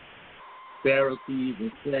those Pharisees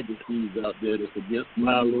and Sadducees out there that's against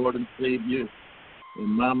my Lord and Savior and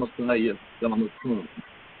my Messiah, Donald Trump,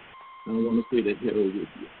 I want to say the hell with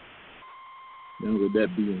you. Now, with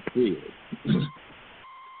that being said,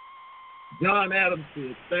 John Adams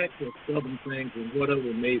said, facts are stubborn things, and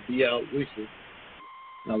whatever may be our wishes,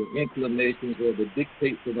 our inclinations, or the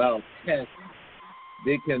dictates of our passions,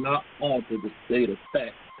 they cannot alter the state of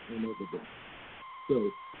facts and everything. So,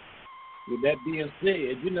 with that being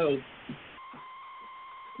said,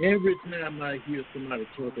 every time I hear somebody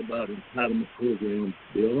talk about entitlement programs,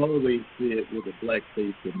 they always say it with a black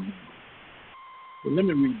face in mind. But let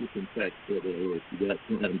me read you some facts for the if you got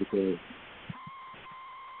time, because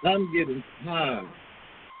I'm getting tired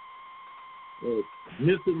of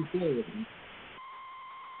misinformed,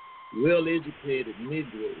 well-educated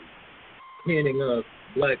Negroes painting us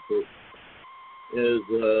black folks as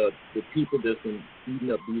the people that's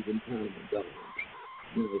eating up these entitlement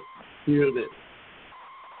dollars. Hear this.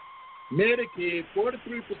 Medicaid,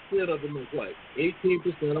 43% of them are white,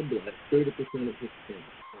 18% are black, 30% are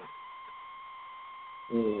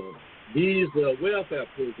Hispanic. These welfare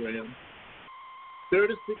programs, 36%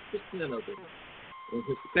 of them are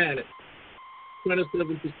Hispanic,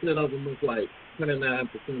 27% of them are white, 29% of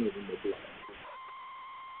them are black.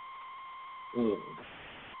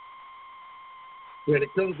 When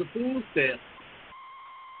it comes to food stamps,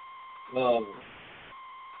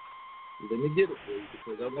 let me get it for you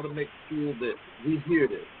because I want to make sure that we hear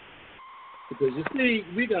this. Because you see,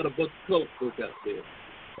 we got a bunch of colored folk out there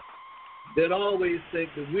that always think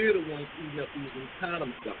that we're the ones eating up these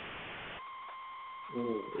entitlement dollars.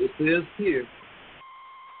 It says here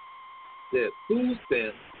that food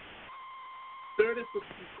stamps,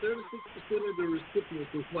 36% of the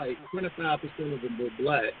recipients are white, 25% of them are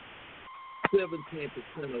black, 17%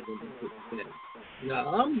 of them are Hispanic. Now,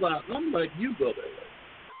 I'm like you, brother.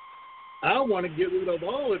 I want to get rid of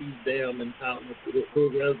all of these damn entitlement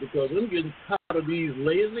programs because I'm getting tired of these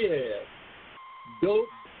lazy ass, dope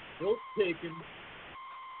taking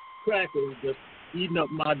crackers just eating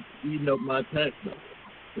up my tax dollars,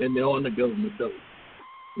 and they're on the government dope.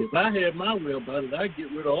 If I had my way about it, I'd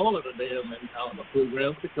get rid of all of the damn entitlement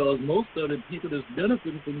programs because most of the people that's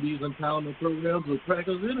benefiting from these entitlement programs are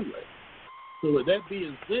crackers anyway. So with that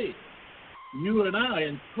being said, you and I are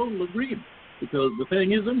in total agreement because the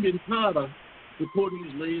thing is I'm getting tired of supporting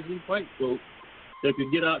these lazy white folks that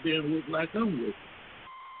can get out there and work like I'm working.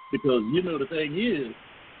 Because, the thing is,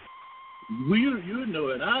 you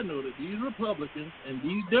know and I know that these Republicans and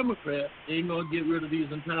these Democrats ain't going to get rid of these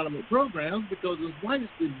entitlement programs because it's whites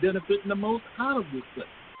that benefiting the most out of this thing.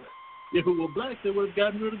 If it were blacks, they would have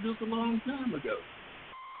gotten rid of this a long time ago.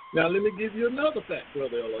 Now, let me give you another fact,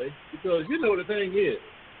 Brother L.A., because the thing is,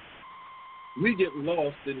 we get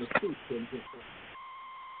lost in the soup sometimes.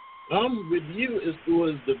 I'm with you as far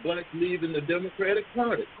as the blacks leaving the Democratic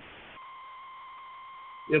Party.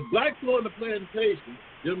 If blacks were on the plantation,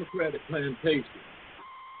 Democratic plantation,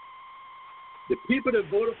 the people that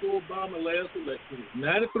voted for Obama last election was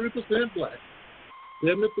 93% black,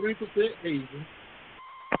 73% Asian,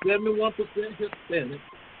 71% Hispanic,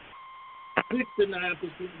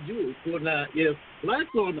 69% Jewish. So now, if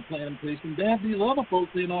blacks are on the plantation, damn, these other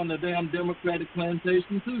folks ain't on the damn Democratic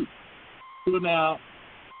plantation too. So now,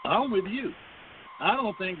 I'm with you. I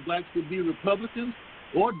don't think blacks should be Republicans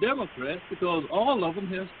or Democrats because all of them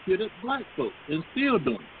have shit at black folks and still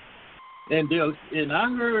doing it. And I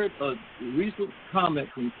heard a recent comment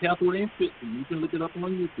from Catherine Fitzgerald. You can look it up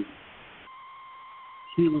on YouTube.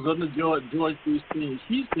 She was under George Bush.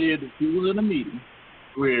 She said that she was in a meeting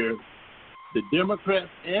where the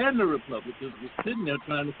Democrats and the Republicans were sitting there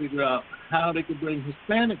trying to figure out how they could bring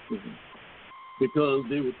Hispanics in because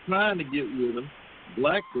they were trying to get rid of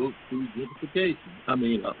black folks through eugenics.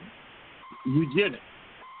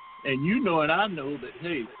 And and I know that,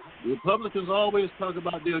 hey, Republicans always talk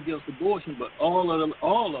about they're against abortion, but all of them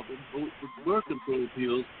vote for birth control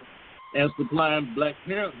pills and supplying Black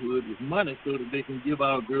Parenthood with money so that they can give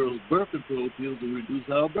our girls birth control pills to reduce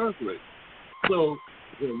our birth rate. So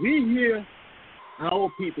when we hear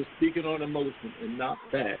our people speaking on emotion and not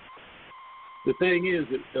facts, the thing is,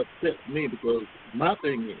 it upsets me because my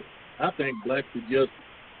thing is, I think blacks should just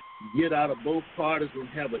get out of both parties and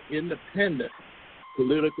have an independent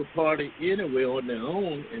political party anyway on their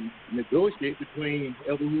own and negotiate between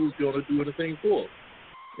who's going to do anything for them.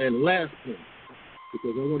 And last point,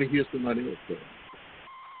 because I want to hear somebody else say,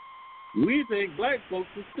 we think black folks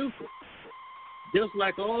are stupid. Just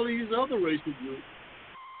like all these other racial groups,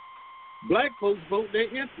 black folks vote their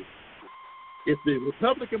interests. If the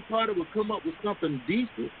Republican Party would come up with something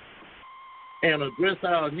decent and address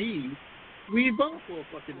our needs, we vote for a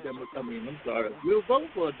fucking Democrat. We'll vote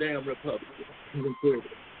for a damn Republican.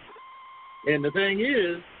 And the thing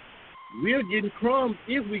is, we're getting crumbs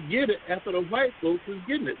if we get it after the white folks is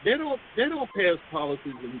getting it. They don't pass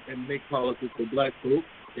policies and make policies for black folks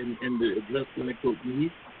and to address black folks'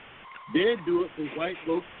 needs. They do it for white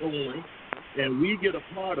folks only, and we get a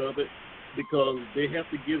part of it because they have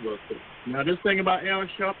to give us it. Now, this thing about Aaron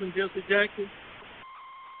Sharp and Jesse Jackson,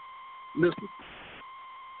 listen.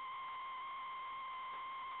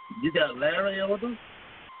 You got Larry Elder,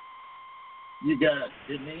 you got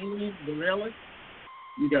Janine Varela,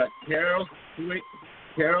 you got Carol Slim,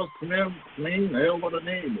 hell what her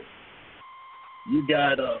name is. You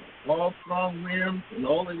got Armstrong Williams and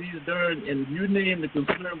all of these and you name the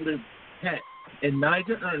conservative pack. And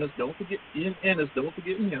Nigel Ernest, don't forget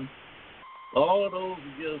him. All of those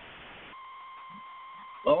are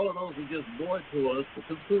just boy toys for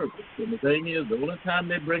conservatives. And the thing is, the only time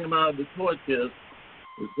they bring them out of the toy chest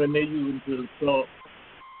is when they use them to assault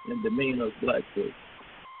and demean us black folks.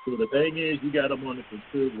 So the thing is, you got them on the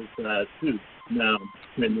conservative side too. Now,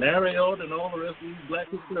 when Larry Elder and all the rest of these black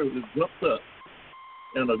conservatives jumped up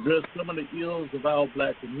and addressed some of the ills of our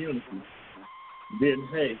black community, then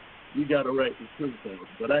hey, you got a right to criticize.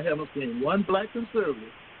 But I haven't seen one black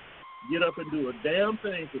conservative get up and do a damn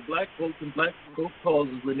thing for black folks and black folk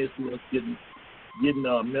causes when they see us getting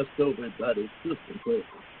messed over by the system. So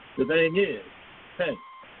the thing is, hey,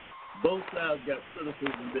 both sides got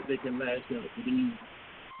criticism that they can lash out to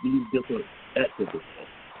these different activists.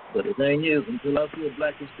 But the thing is, until I see a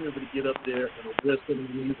black conservative get up there and address some of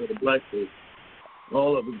the needs of the black folks,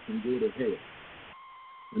 all of them can go to hell.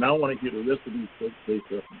 And I want to hear the rest of these folks say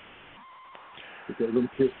something, because I'm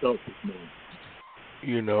pissed off this morning.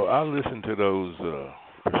 You know, I listened to those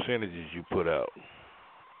percentages you put out,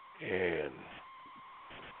 and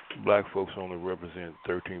black folks only represent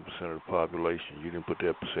 13% of the population. You didn't put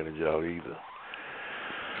that percentage out either.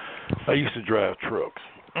 I used to drive trucks,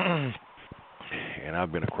 and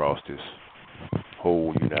I've been across this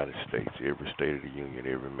whole United States, every state of the union,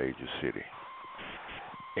 every major city.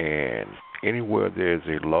 And anywhere there's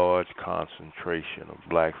a large concentration of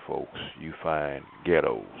black folks, you find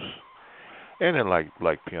ghettos. And then like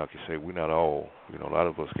Bianchi said, we're not all, a lot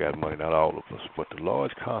of us got money, not all of us, but the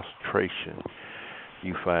large concentration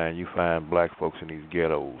you find black folks in these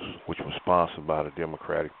ghettos, which were sponsored by the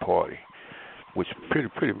Democratic Party, which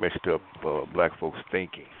pretty messed up black folks'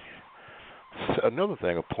 thinking. So another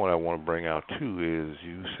thing, a point I want to bring out too, is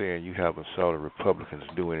you saying you haven't saw the Republicans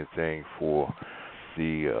do anything for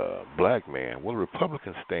the black man. Well, the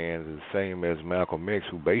Republican stand is the same as Malcolm X,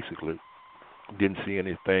 who basically didn't see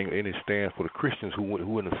any stand for the Christians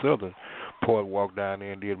who in the southern part walked down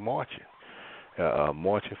there and did marching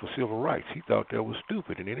for civil rights. He thought that was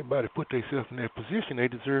stupid, and anybody put themselves in that position, they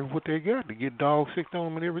deserve what they got, to get dog sick on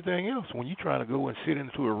them and everything else. When you're trying to go and sit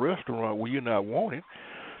into a restaurant where you're not wanted,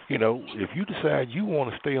 if you decide you want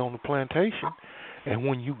to stay on the plantation, and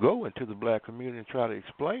when you go into the black community and try to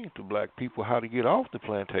explain to black people how to get off the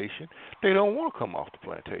plantation, they don't want to come off the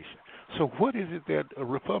plantation. So what is it that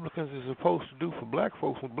Republicans is supposed to do for black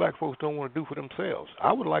folks when black folks don't want to do for themselves?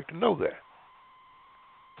 I would like to know that.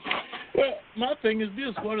 Well, my thing is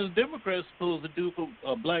this: what is Democrats supposed to do for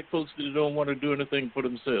black folks that don't want to do anything for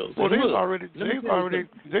themselves? Well, they've already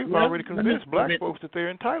convinced black folks that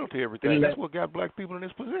they're entitled to everything. That's what got black people in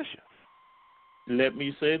this position. Let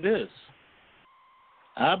me say this: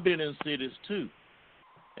 I've been in cities too,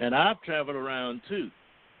 and I've traveled around too,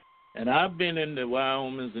 and I've been in the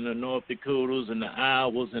Wyomings and the North Dakotas and the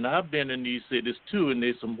Iowas, and I've been in these cities too, and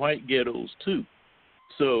there's some white ghettos too.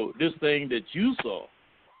 So this thing that you saw,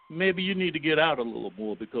 maybe you need to get out a little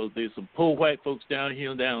more, because there's some poor white folks down here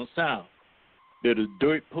and down south that are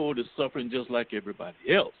dirt poor, that's suffering just like everybody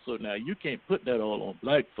else. So now you can't put that all on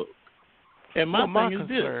black folks. And my thing is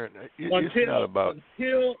this: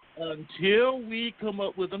 until we come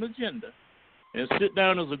up with an agenda and sit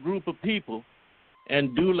down as a group of people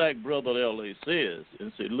and do like Brother L.A. says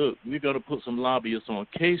and say, look, we're going to put some lobbyists on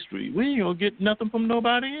K Street, we ain't going to get nothing from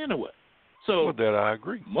nobody anyway. So with that, I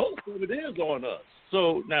agree. Most of it is on us.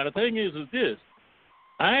 So now the thing is this: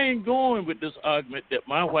 I ain't going with this argument that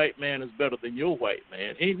my white man is better than your white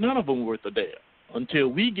man. Ain't none of them worth a damn until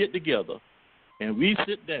we get together and we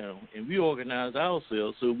sit down and we organize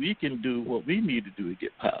ourselves so we can do what we need to do to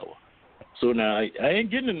get power. So now I ain't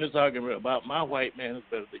getting in this argument about my white man is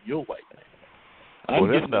better than your white man. Well,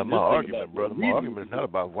 that's not my argument, brother. My argument is not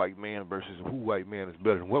about white man versus who white man is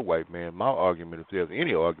better than what white man. My argument, if there's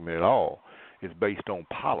any argument at all, is based on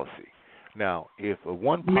policy. Now, if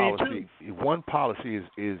one policy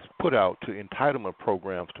is put out to entitlement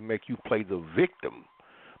programs to make you play the victim,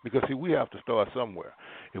 because see, we have to start somewhere.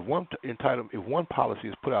 If one policy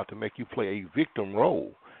is put out to make you play a victim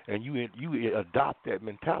role, and you adopt that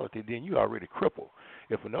mentality, then you already crippled.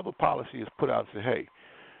 If another policy is put out and say, hey,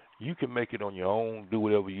 you can make it on your own, do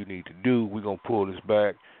whatever you need to do, we're going to pull this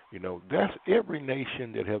back. That's every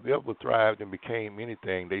nation that have ever thrived and became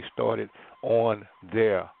anything, they started on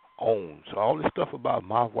their own. So all this stuff about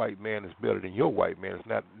my white man is better than your white man is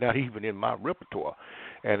not even in my repertoire.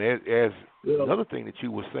 And as another thing that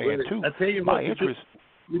you were saying too,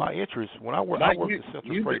 my interest when I worked at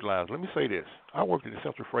Central Freight Lines. Let me say this: I worked at the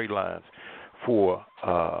Central Freight Lines for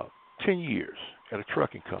 10 years at a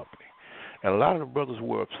trucking company. And a lot of the brothers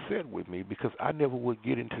were upset with me because I never would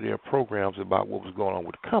get into their programs about what was going on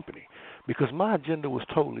with the company, because my agenda was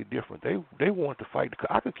totally different. They wanted to fight.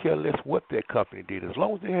 I could care less what that company did, as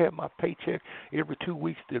long as they had my paycheck every 2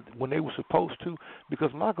 weeks when they were supposed to,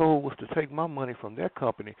 because my goal was to take my money from that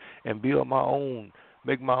company and build my own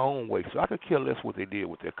make my own way. So I could care less what they did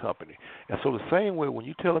with their company. And so the same way, when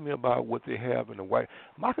you're telling me about what they have in the white,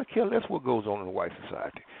 I could care less what goes on in the white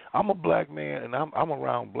society. I'm a black man, and I'm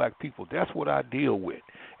around black people. That's what I deal with.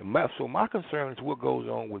 And so my concern is what goes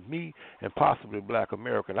on with me and possibly black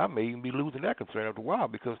America. And I may even be losing that concern after a while,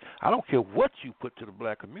 because I don't care what you put to the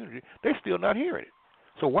black community, they're still not hearing it.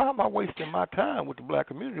 So why am I wasting my time with the black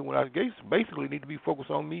community when I basically need to be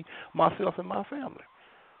focused on me, myself, and my family?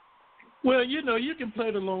 Well, you know, you can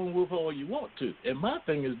play the lone wolf all you want to. And my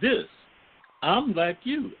thing is this. I'm like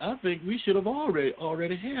you. I think we should have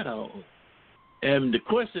already had our own. And the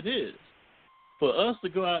question is, for us to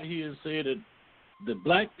go out here and say that the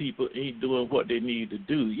black people ain't doing what they need to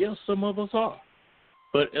do, yes, some of us are.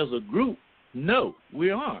 But as a group, no,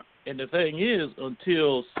 we aren't. And the thing is,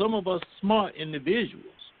 until some of us smart individuals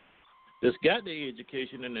that's got their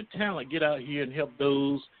education and the talent get out here and help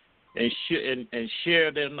those and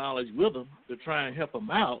share their knowledge with them to try and help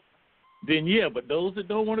them out, then yeah, but those that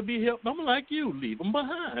don't want to be helped, I'm like you, leave them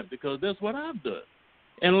behind, because that's what I've done.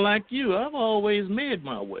 And like you, I've always made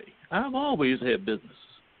my way. I've always had businesses.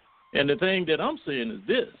 And the thing that I'm saying is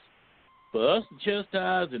this. For us to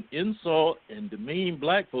chastise and insult and demean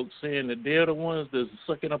black folks saying that they're the ones that's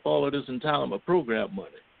sucking up all of this entitlement program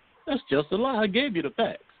money, that's just a lie. I gave you the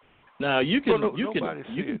facts. Now, you can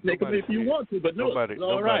take them if you want to, but nobody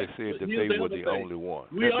said that they were the only one.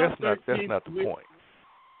 That's not the point.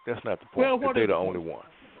 That's not the point, that they're the only one.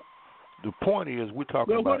 The point is, we're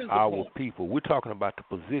talking about our people. We're talking about the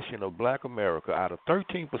position of black America out of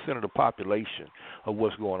 13% of the population of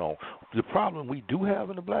what's going on. The problem we do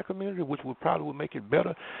have in the black community, which would probably make it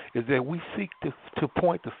better, is that we seek to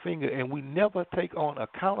point the finger, and we never take on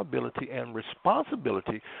accountability and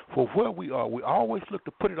responsibility for where we are. We always look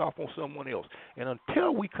to put it off on someone else. And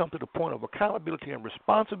until we come to the point of accountability and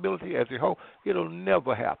responsibility as a whole, it'll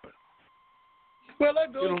never happen. Well,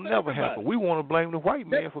 it'll never happen. We want to blame the white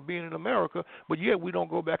man for being in America, but yet we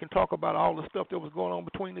don't go back and talk about all the stuff that was going on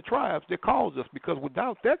between the tribes that caused us, because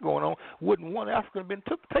without that going on, wouldn't one African have been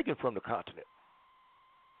taken from the continent?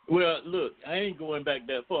 Well, look, I ain't going back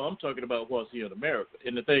that far. I'm talking about what's here in America.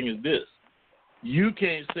 And the thing is this. You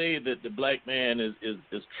can't say that the black man is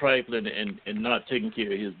trifling and not taking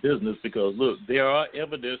care of his business, because, look, there are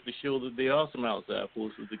evidence to show that there are some outside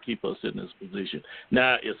forces to keep us in this position.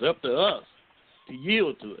 Now, it's up to us to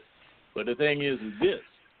yield to it. But the thing is this.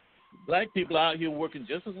 Black people out here working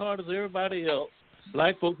just as hard as everybody else.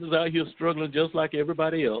 Black folks is out here struggling just like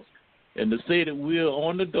everybody else. And to say that we're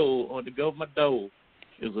on the government dole,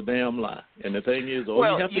 is a damn lie. And the thing is, all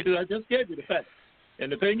you have to do, I just gave you the facts.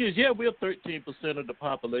 And the thing is, yeah, we're 13% of the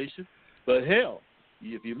population. But hell,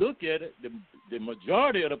 if you look at it, the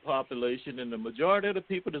majority of the population and the majority of the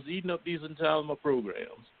people that's eating up these entitlement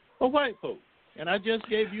programs are white folks. And I just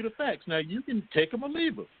gave you the facts. Now, you can take them or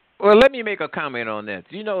leave them. Well, let me make a comment on that.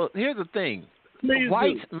 You know, here's the thing.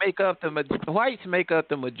 Whites make up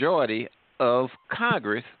the majority of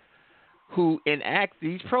Congress who enact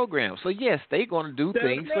these programs. So, yes, they're going to do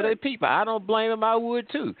things for their people. I don't blame them. I would,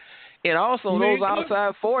 too. And also, those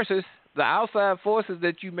outside forces, the outside forces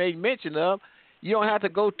that you made mention of, you don't have to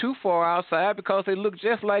go too far outside, because they look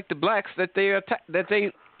just like the blacks that they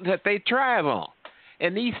thrive on.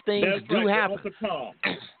 And these things happen.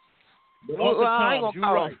 Well, I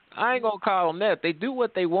ain't gonna call them that. They do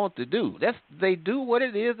what they want to do. They do what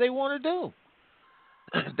it is they want to do.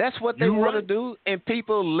 That's what they want to do, and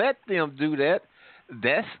people let them do that.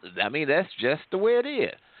 That's just the way it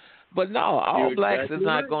is. But no, all blacks is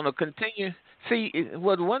not going to continue. See,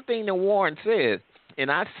 one thing that Warren says,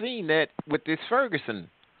 and I've seen that with this Ferguson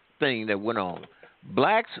thing that went on.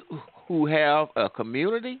 Blacks who have a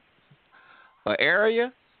community, an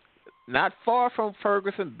area not far from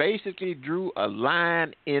Ferguson, basically drew a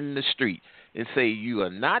line in the street and say, you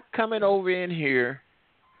are not coming over in here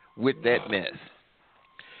with that mess.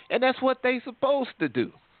 And that's what they supposed to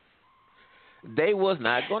do. They was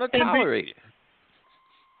not going to tolerate it.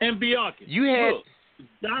 And Bianca, look,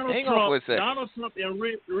 Donald Trump and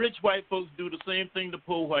rich white folks do the same thing to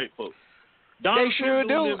poor white folks. They sure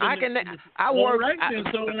do. I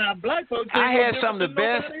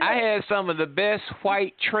had some of the best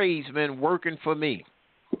white tradesmen working for me.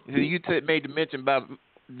 You made the mention about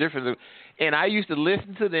different, and I used to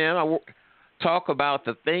listen to them. I talk about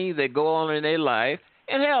the things that go on in their life,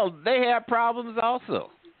 and hell, they have problems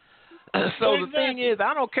also. So the thing is,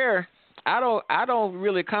 I don't care. I don't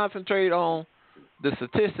really concentrate on the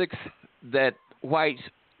statistics that whites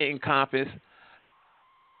encompass.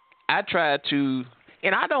 I try to,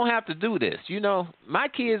 and I don't have to do this. You know, my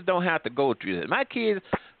kids don't have to go through this. My kids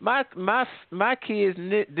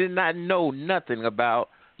did not know nothing about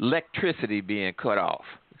electricity being cut off.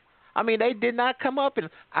 I mean, they did not come up, and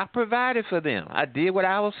I provided for them. I did what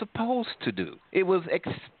I was supposed to do. It was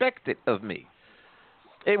expected of me.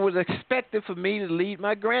 It was expected for me to lead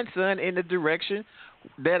my grandson in the direction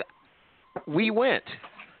that we went.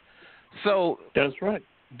 So that's right.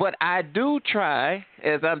 But I do try,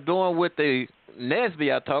 as I'm doing with the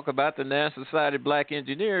NSBE, I talk about the National Society of Black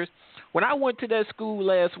Engineers. When I went to that school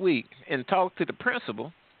last week and talked to the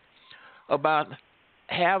principal about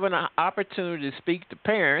having an opportunity to speak to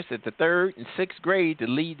parents at the 3rd and 6th grade to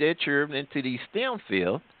lead their children into the STEM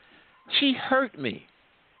field, she hurt me.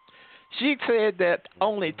 She said that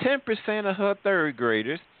only 10% of her 3rd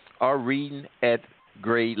graders are reading at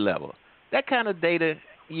grade level. That kind of data,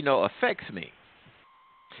 affects me.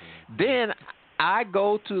 Then I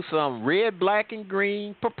go to some red, black, and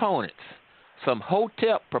green proponents, some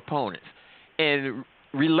HOTEP proponents, and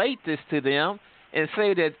relate this to them and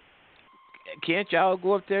say that, can't y'all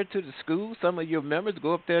go up there to the school? Some of your members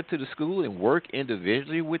go up there to the school and work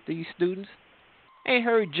individually with these students? Ain't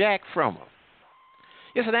heard jack from them.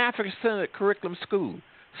 It's an African-centered curriculum school,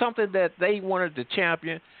 something that they wanted to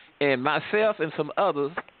champion, and myself and some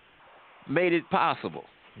others made it possible.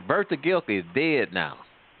 Bertha Gilkey is dead now.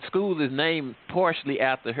 School is named partially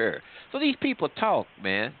after her. So these people talk,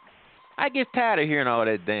 man. I get tired of hearing all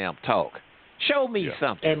that damn talk. Show me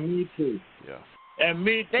something. And me too. Yeah. And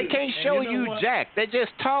me too. They can't show you jack. They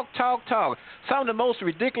just talk. Some of the most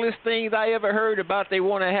ridiculous things I ever heard about, they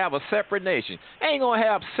want to have a separate nation. They ain't going to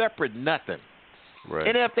have separate nothing. Right.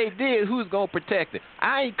 And if they did, who's going to protect it?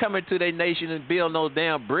 I ain't coming to their nation and build no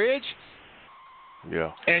damn bridge.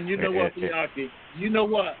 Yeah. And you know what, Biaki? You know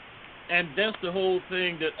what? And that's the whole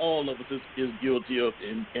thing that all of us is guilty of,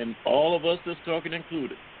 and all of us that's talking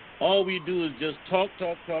included. All we do is just talk,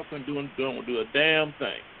 and don't do a damn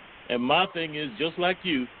thing. And my thing is, just like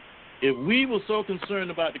you, if we were so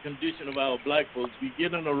concerned about the condition of our black folks, we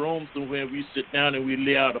get in a room somewhere, we sit down and we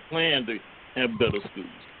lay out a plan to have better schools.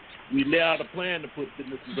 We lay out a plan to put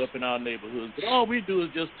businesses up in our neighborhoods. But all we do is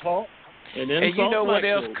just talk and then you know what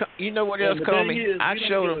else? You know what else, Comey? I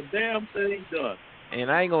showed them a damn thing done. And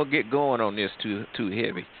I ain't gonna get going on this too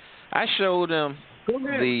heavy. I showed them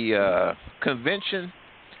the convention.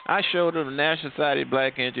 I showed them the National Society of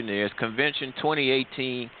Black Engineers Convention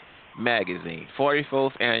 2018 magazine,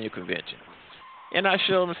 44th annual convention, and I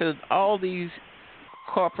showed them said all these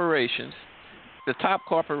corporations, the top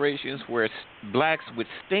corporations where blacks with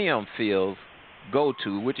STEM fields go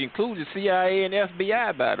to, which includes the CIA and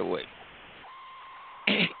FBI, by the way,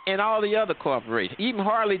 and all the other corporations, even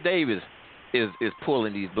Harley Davis is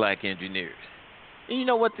pulling these black engineers. And you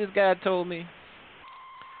know what this guy told me?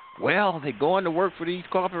 Well, they're going to work for these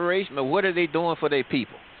corporations, but what are they doing for their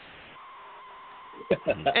people?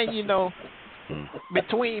 And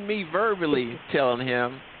between me verbally telling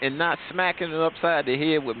him and not smacking him upside the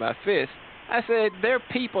head with my fist, I said their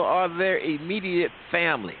people are their immediate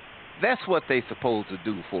family. That's what they're supposed to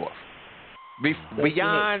do for us,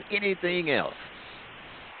 beyond anything else.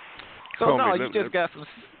 So you just got some.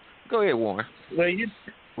 Go ahead, Warren.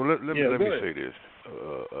 Well, let me say this.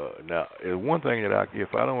 Now, one thing that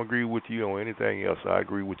if I don't agree with you on anything else, I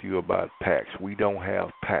agree with you about PACs. We don't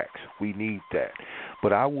have PACs. We need that.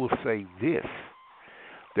 But I will say this,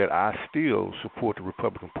 that I still support the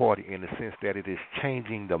Republican Party in the sense that it is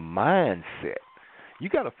changing the mindset. You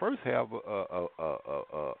got to first have a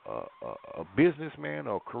businessman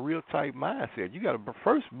or career type mindset. You got to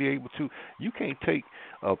first be able to. You can't take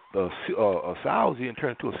a salzy and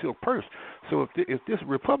turn it into a silk purse. So if this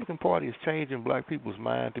Republican Party is changing black people's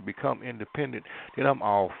mind to become independent, then I'm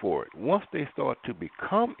all for it. Once they start to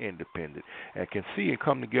become independent and can see and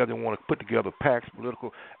come together and want to put together PACs,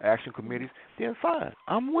 political action committees, then fine.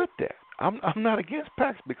 I'm with that. I'm not against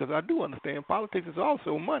PACs because I do understand politics is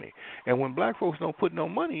also money. And when black folks don't put no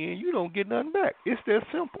money in, you don't get nothing back. It's that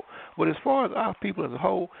simple. But as far as our people as a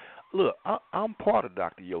whole, look, I'm part of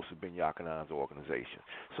Dr. Yosef Ben Yakanan's organization.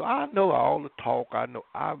 So I know all the talk. I know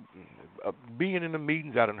being in the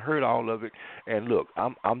meetings, I done heard all of it. And look,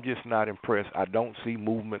 I'm just not impressed. I don't see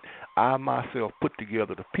movement. I myself put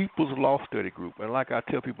together the People's Law Study Group. And like I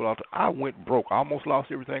tell people all the time, I went broke. I almost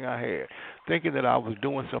lost everything I had, thinking that I was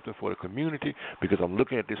doing something for the community because I'm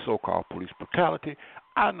looking at this so-called police brutality.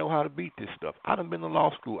 I know how to beat this stuff. I done been to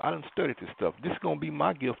law school. I done studied this stuff. This is going to be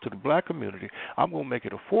my gift to the black community. I'm going to make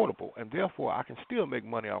it affordable, and therefore I can still make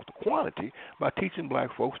money off the quantity by teaching black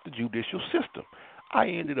folks the judicial system. I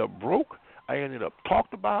ended up broke. I ended up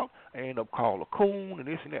talked about. I ended up called a coon and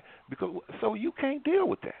this and that. So you can't deal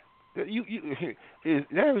with that.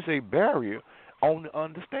 There is a barrier on the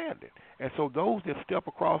understanding. And so those that step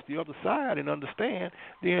across the other side and understand,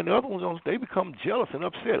 then the other ones, they become jealous and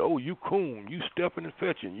upset. Oh, you coon, you stepping and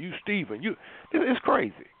fetching, you Stephen, it's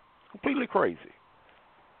crazy, completely crazy.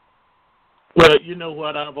 Well, you know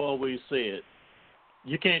what I've always said,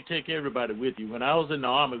 you can't take everybody with you. When I was in the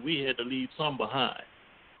Army, we had to leave some behind.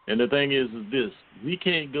 And the thing is this, we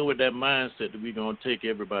can't go with that mindset that we're going to take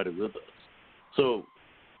everybody with us. So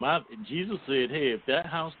Jesus said, hey, if that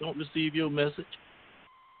house don't receive your message,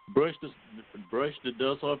 brush the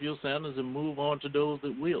dust off your sandals and move on to those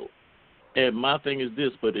that will. And my thing is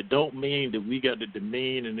this, but it don't mean that we got to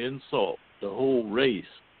demean and insult the whole race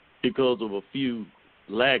because of a few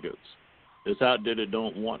laggards that's out there that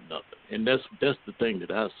don't want nothing. And that's the thing that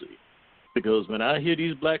I see. Because when I hear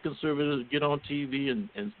these black conservatives get on TV and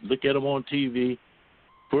look at them on TV,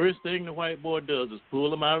 first thing the white boy does is pull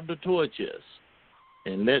them out of the toy chest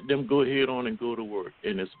and let them go ahead on and go to work.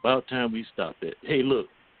 And it's about time we stop that. Hey, look,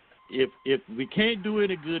 if we can't do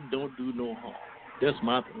any good, don't do no harm. That's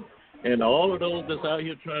my thing. And all of those that's out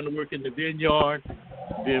here trying to work in the vineyard,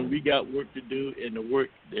 then we got work to do, and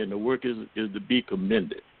the work is to be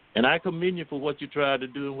commended. And I commend you for what you try to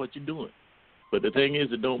do and what you're doing. But the thing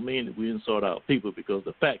is, it don't mean that we insult our people because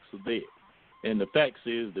the facts are there. And the facts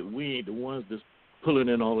is that we ain't the ones that's pulling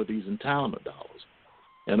in all of these entitlement dollars.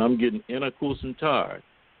 And I'm getting intercourse and tired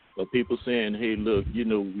of people saying, hey, look,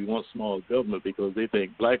 we want small government because they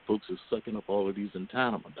think black folks are sucking up all of these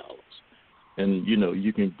entitlement dollars. And,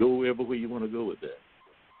 you can go everywhere you want to go with that.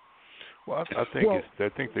 Well, I think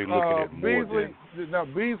they're looking at more than... Now,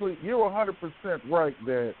 Beasley, you're 100% right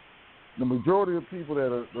that the majority of people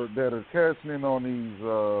that are cashing in on these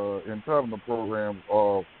entitlement programs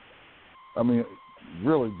are,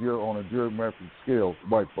 really on a geometric scale,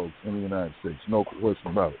 white folks in the United States, no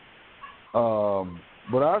question about it.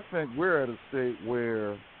 But I think we're at a state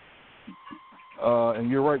where,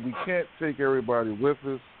 and you're right, we can't take everybody with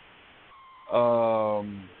us.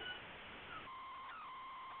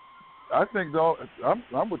 I think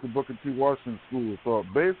I'm with the Booker T. Washington School of Thought.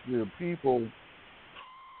 Basically, the people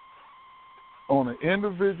on an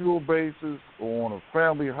individual basis or on a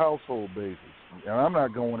family household basis, and I'm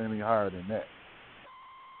not going any higher than that,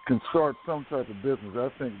 can start some type of business. I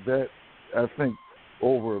think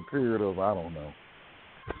over a period of, I don't know,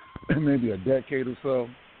 maybe a decade or so,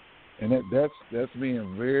 and that's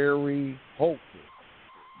being very hopeful.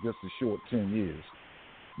 Just a short 10 years,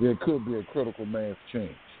 there could be a critical mass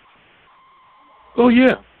change. Oh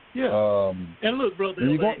yeah. And look, brother,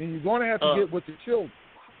 and you're going to have to get with the children.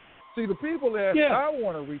 See, the people that I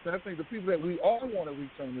want to reach, I think the people that we all want to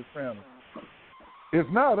reach on this panel, it's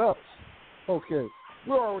not us. Okay,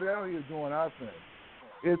 we're already out here doing our thing.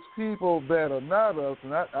 It's people that are not us,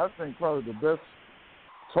 and I think probably the best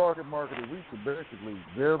target market to reach are basically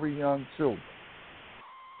very young children.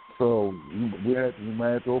 So we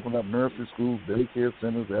might have to open up nursery schools, daycare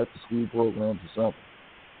centers, after-school programs, or something.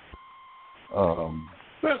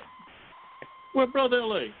 Well, Brother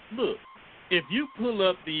L.A., look, if you pull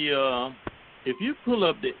up the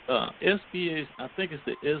SBA, I think it's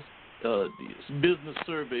the Business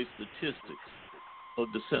Survey Statistics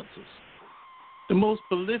of the census, the most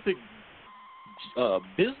prolific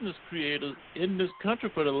business creators in this country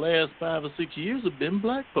for the last 5 or 6 years have been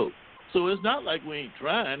black folks. So it's not like we ain't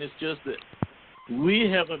trying. It's just that we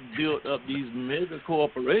haven't built up these mega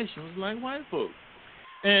corporations like white folks.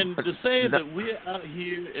 And to say that we're out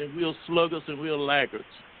here and we're sluggers and we're laggards,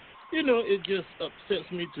 it just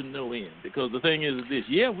upsets me to no end. Because the thing is this: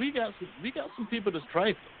 we got some people that's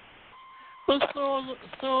trifling, but so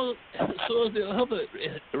is the other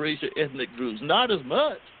racial ethnic groups. Not as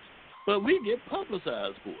much, but we get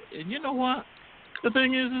publicized for it. And you know what? The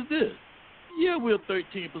thing is this. Yeah, we're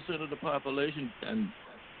 13% of the population, and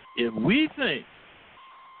if we think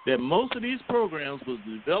that most of these programs was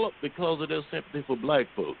developed because of their sympathy for black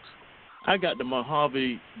folks, I got the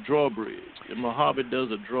Mojave drawbridge. The Mojave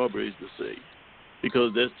does a drawbridge to say,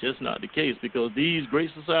 because that's just not the case. Because these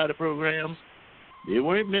Great Society programs, they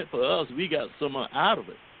weren't meant for us. We got some out of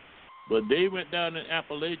it, but they went down in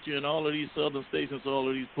Appalachia and all of these southern states and all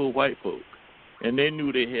of these poor white folk, and they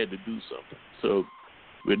knew they had to do something. So,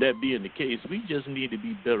 with that being the case, we just need to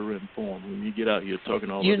be better informed when we get out here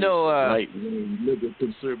talking all of this right-wing, liberal,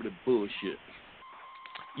 conservative bullshit.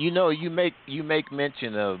 You make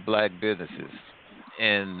mention of black businesses,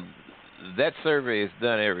 and that survey is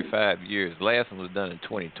done every 5 years. Last one was done in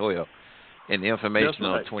 2012, and the information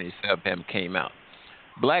on 2017 came out.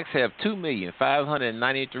 Blacks have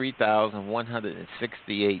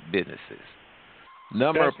 2,593,168 businesses.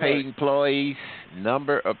 Number That's of paid right. employees.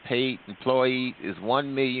 Number of paid employees is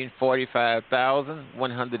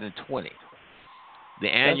 1,045,120. The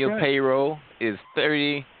annual right. payroll is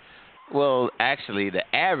 30. Well, actually, the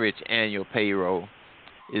average annual payroll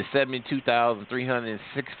is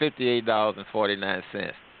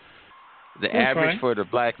 $72,358.49. The That's average right. for the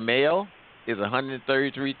black male is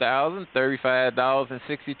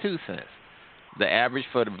 $133,035.62. The average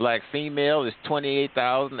for the black female is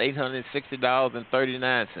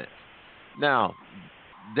 $28,860.39. Now,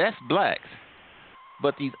 that's blacks,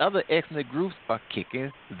 but these other ethnic groups are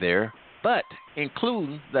kicking their butt,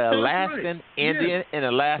 including the That's Alaskan right. Indian and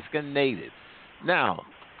Alaskan Native. Now,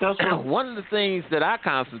 That's right. one of the things that I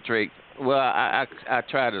concentrate, I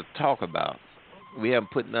try to talk about, we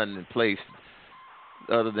haven't put nothing in place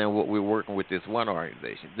other than what we're working with this one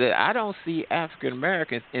organization, that I don't see African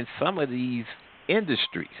Americans in some of these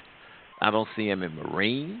industries. I don't see them in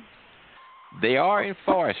marine. They are in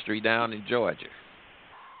forestry down in Georgia,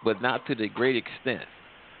 but not to the great extent.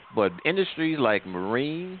 But industries like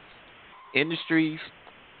marine, industries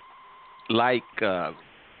like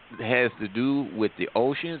has to do with the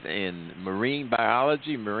oceans and marine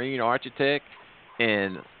biology, marine architect,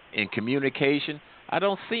 and in communication, I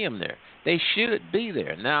don't see them there. They should be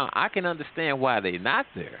there. Now, I can understand why they're not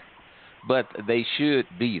there, but they should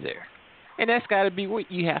be there. And that's got to be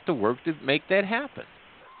what you have to work to make that happen.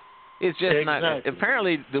 It's just not.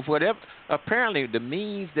 Apparently, apparently, the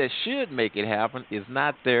means that should make it happen is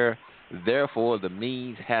not there. Therefore, the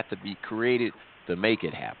means have to be created to make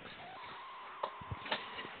it happen.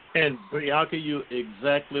 And Bianca, you're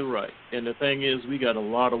exactly right. And the thing is, we got a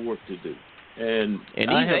lot of work to do. And these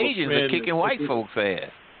Asians are kicking white folks'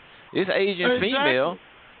 ass. This Asian female,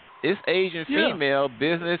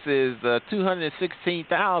 business is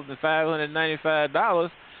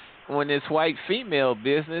 $216,595, when this white female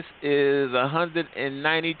business is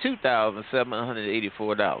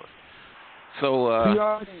 $192,784. So,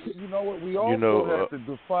 you know what? We also have to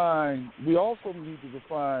define. We also need to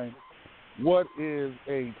define what is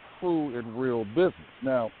a true and real business.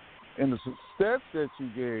 Now, in the stats that you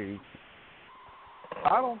gave,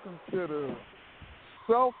 I don't consider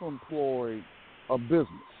self-employed a business.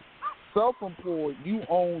 Self-employed, you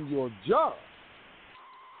own your job.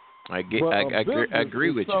 I agree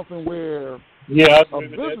with you. Something where a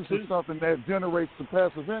business is something that generates some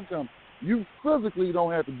passive income. You physically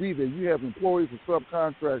don't have to be there. You have employees or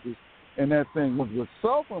subcontractors and that thing. When you're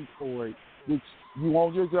self-employed, which you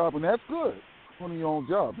own your job, and that's good. Owning your own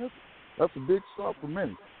job, that's a big start for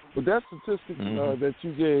many. But that statistic that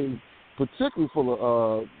you gave, particularly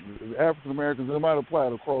for African Americans, it might apply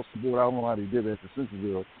across the board. I don't know how they did that at the Census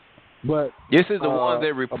Bureau. But this is the one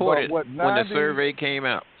that reported when the survey came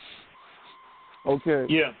out. Okay.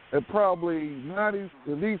 Yeah. And probably at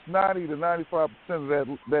least 90 to 95% of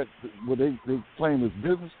that what they claim as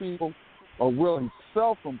business people are really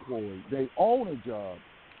self-employed. They own a job,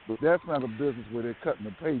 but that's not a business where they're cutting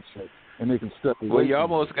a paycheck and they can step away. Well, you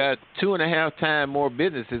almost got 2.5 times more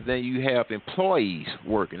businesses than you have employees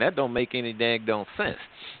working. That don't make any daggone sense.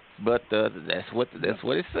 But that's what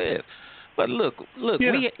it says. But look,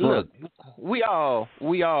 we all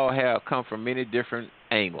have come from many different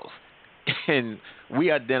angles, and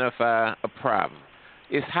we identify a problem.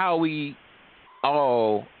 It's how we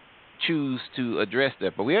all choose to address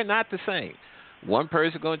that. But we are not the same. One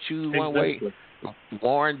person going to choose one way.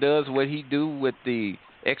 Warren does what he do with the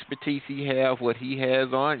expertise he have, what he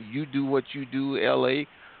has on. You do what you do, L.A.,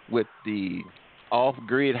 with the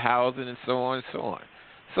off-grid housing and so on and so on.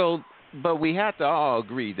 So, but we have to all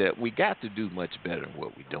agree that we got to do much better than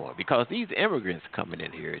what we're doing, because these immigrants coming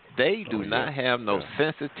in here, they do not have no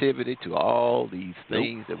sensitivity to all these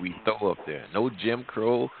things that we throw up there. No Jim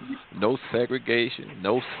Crow, no segregation,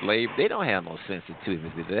 no slavery. They don't have no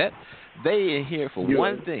sensitivity to that. They are here for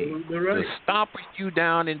one thing, to stomp you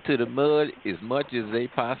down into the mud as much as they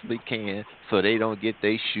possibly can so they don't get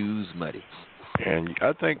their shoes muddy. And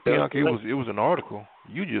I think, Bianca, it was an article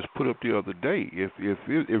you just put up the other day. If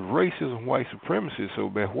racism, white supremacy is so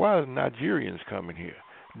bad, why are Nigerians coming here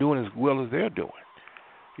doing as well as they're doing?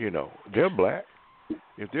 You know, they're black.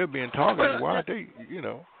 If they're being targeted, why are they? You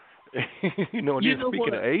know, you know.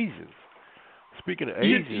 Speaking of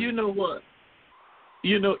Asians, you know what?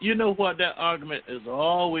 You know what, that argument is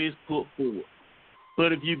always put forward.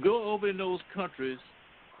 But if you go over in those countries,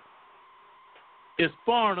 it's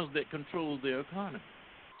foreigners that control their economy.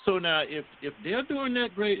 So now, if they're doing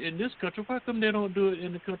that great in this country, why come they don't do it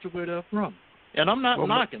in the country where they're from? And I'm not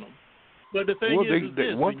knocking them. But the thing is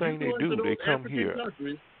this. One thing they do, they come here. They come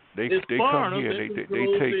here. They take the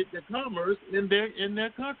commerce in their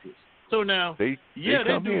countries. So now, they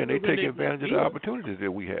come here and they take advantage of the opportunities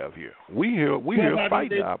that we have here. We here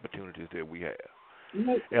fighting the opportunities that we have.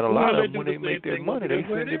 And a lot of them, when they make their money, they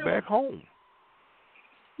send it back home.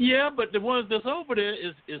 Yeah, but the ones that's over there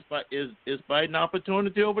is fighting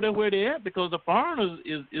opportunity over there where they at, because the foreigners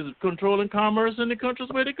is controlling commerce in the countries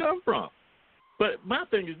where they come from. But my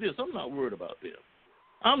thing is this: I'm not worried about them.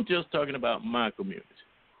 I'm just talking about my community.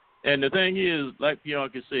 And the thing is, like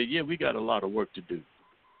Bianca said, yeah, we got a lot of work to do.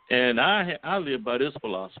 And I live by this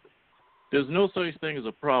philosophy. There's no such thing as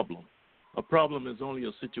a problem. A problem is only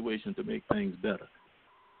a situation to make things better.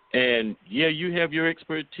 And, yeah, you have your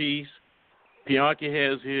expertise. Bianca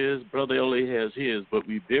has his. Brother L.A. has his. But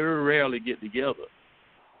we very rarely get together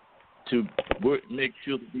to make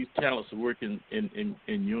sure that these talents are working in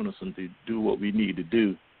unison to do what we need to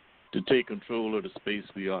do to take control of the space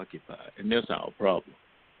we occupy. And that's our problem.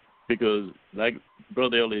 Because, like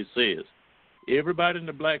Brother L.A. says, everybody in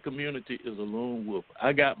the black community is a lone wolf.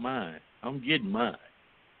 I got mine. I'm getting mine.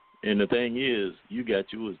 And the thing is, you got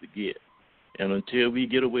yours to get. And until we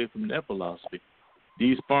get away from that philosophy,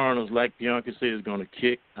 these foreigners, like Bianca said, is going to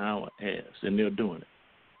kick our ass. And they're doing it.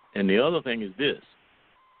 And the other thing is this.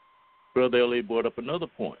 Brother L.A. brought up another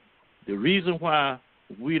point. The reason why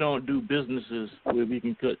we don't do businesses where we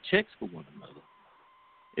can cut checks for one another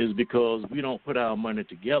is because we don't put our money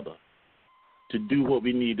together to do what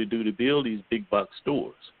we need to do to build these big box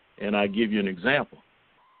stores. And I give you an example.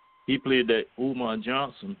 He played that Umar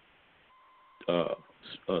Johnson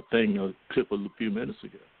clip a few minutes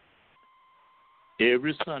ago.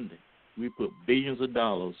 Every Sunday, we put billions of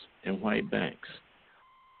dollars in white banks.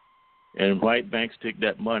 And white banks take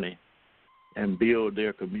that money and build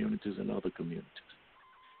their communities and other communities.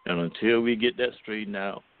 And until we get that straightened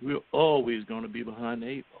out, we're always going to be behind the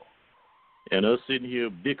eight ball. And us sitting here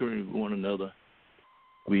bickering with one another,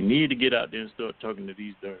 we need to get out there and start talking to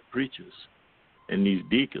these darn preachers and these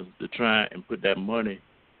deacons to try and put that money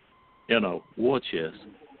in a war chest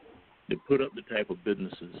to put up the type of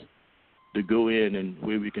businesses to go in and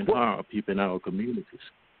where we can hire people in our communities.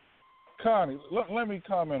 Connie, let me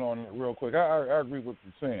comment on it real quick. I agree with what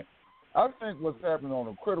you're saying. I think what's happening on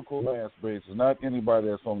a critical mass basis, not anybody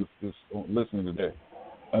that's on this listening today,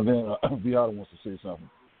 and then Beata wants to say something.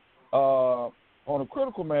 On a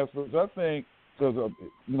critical mass basis, I think, because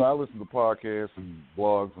I listen to podcasts and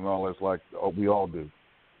blogs and all that, like we all do,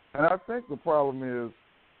 and I think the problem is,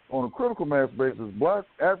 on a critical mass basis, black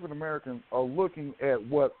African Americans are looking at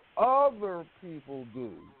what other people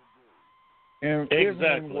do, and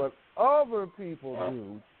giving what other people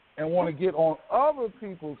do, and want to get on other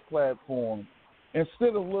people's platforms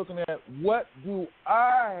instead of looking at what do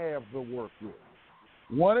I have to work with.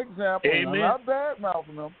 One example, and I'm not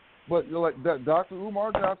bad-mouthing them, but like Dr.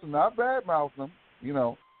 Umar Johnson, not bad-mouthing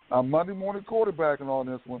him. I'm Monday morning quarterbacking on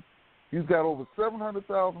this one. He's got over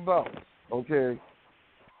 $700,000, okay?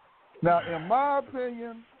 Now, in my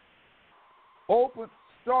opinion,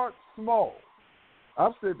 start small.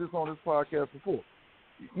 I've said this on this podcast before.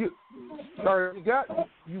 You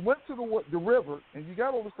went to the river and you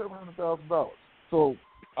got over $700,000. So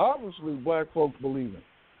obviously, black folks believe in it.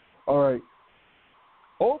 All right,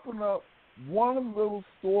 open up one little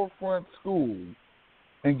storefront school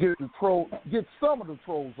and get some of the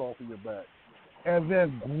trolls off of your back, and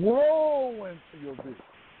then grow into your business.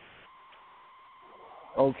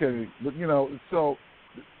 Okay, but so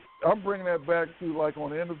I'm bringing that back to like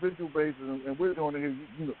on an individual basis, and we're doing it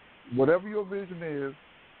here. Whatever your vision is,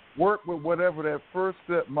 work with whatever that first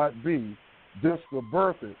step might be, just to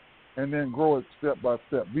birth it, and then grow it step by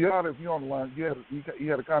step. Beata, if you're on the line, you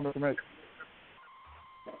had a comment to make.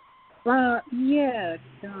 Yes,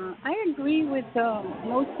 I agree with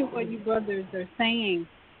most of what you brothers are saying,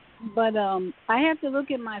 but I have to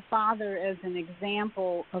look at my father as an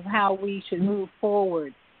example of how we should move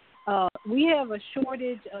forward. We have a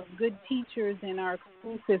shortage of good teachers in our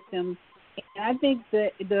school system, and I think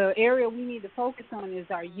that the area we need to focus on is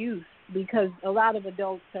our youth, because a lot of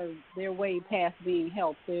adults they're way past being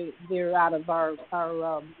helped. They're out of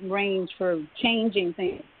our range for changing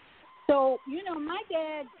things. So, my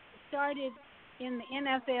dad started in the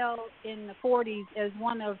NFL in the 40s as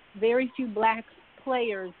one of very few black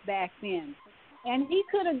players back then. And he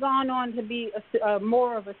could have gone on to be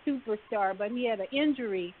more of a superstar, but he had an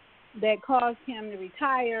injury that caused him to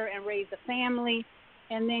retire and raise a family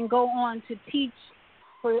and then go on to teach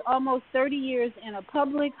for almost 30 years in a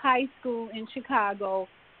public high school in Chicago,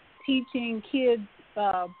 teaching kids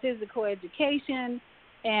physical education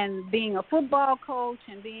and being a football coach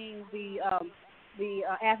and being the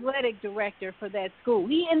athletic director for that school.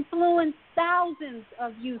 He influenced thousands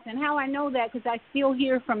of youth, and how I know that because I still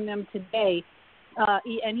hear from them today.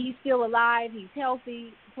 and he's still alive. He's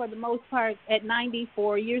healthy for the most part at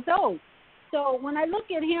 94 years old. So when I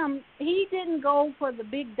look at him, he didn't go for the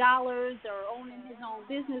big dollars or owning his own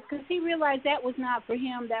business because he realized that was not for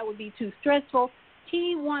him. That would be too stressful.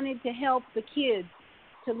 He wanted to help the kids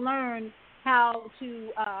to learn how to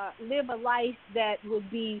live a life that would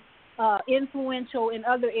be influential in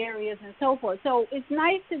other areas and so forth. So it's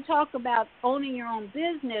nice to talk about owning your own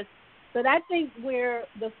business, but I think where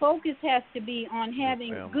the focus has to be on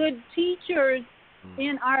having good teachers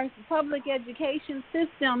in our public education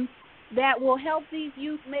system that will help these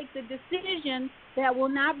youth make the decision that will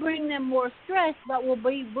not bring them more stress, but will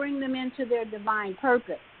bring them into their divine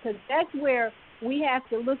purpose. Because that's where we have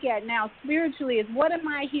to look at now spiritually is what am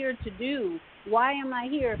I here to do? Why am I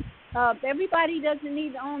here? Everybody doesn't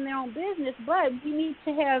need to own their own business, but we need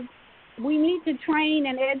to train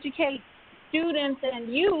and educate students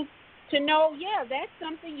and youth to know, that's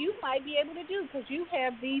something you might be able to do because you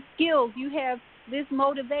have these skills, you have this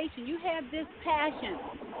motivation, you have this passion.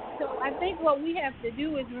 So I think what we have to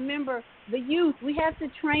do is remember the youth. We have to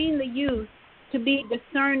train the youth to be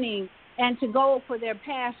discerning and to go for their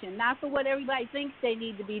passion, not for what everybody thinks they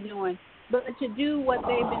need to be doing, but to do what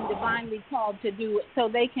they've been divinely called to do so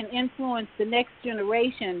they can influence the next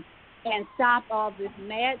generation and stop all this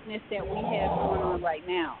madness that we have going on right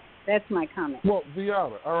now. That's my comment. Well,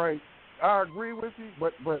 Viala, all right, I agree with you,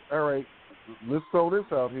 but all right, let's throw this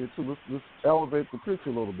out here too. Let's elevate the picture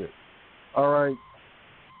a little bit. All right,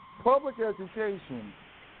 public education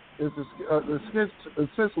is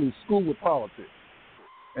essentially school with politics,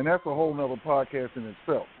 and that's a whole nother podcast in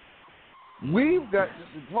itself. We've got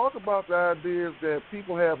to talk about the ideas that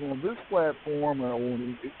people have on this platform and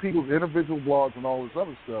on people's individual blogs and all this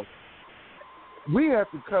other stuff. We have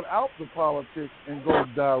to cut out the politics and go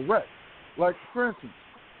direct. Like, for instance,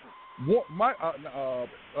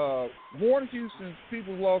 Warren Houston's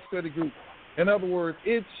People's Law Study Group, in other words,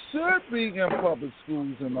 it should be in public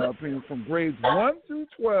schools, in my opinion, from grades 1 through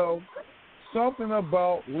 12, something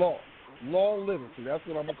about law literacy. That's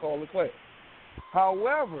what I'm going to call the class.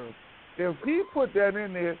 However, if he put that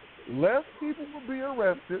in there, less people would be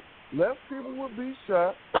arrested, less people would be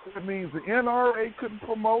shot. It means the NRA couldn't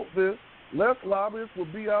promote this, less lobbyists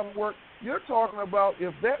would be out of work. You're talking about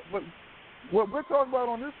but what we're talking about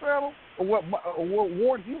on this panel, or what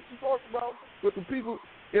Warren Houston talks about with the people,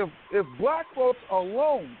 if black folks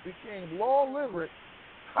alone became law literate,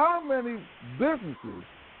 how many businesses,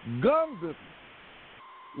 gun businesses,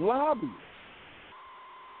 lobbyists,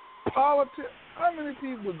 politics, how many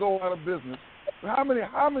people would go out of business? How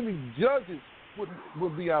many judges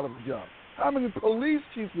would be out of a job? How many police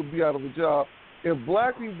chiefs would be out of a job if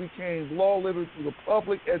black people became law literate through the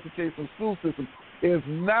public education school system? Is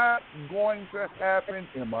not going to happen,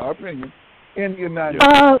 in my opinion, in the United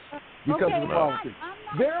States because of the politics.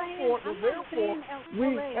 Therefore,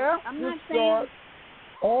 we have to start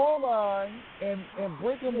online and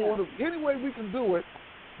break them order. Any way we can do it,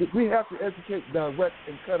 we have to educate direct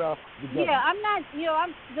and cut off the government. Yeah,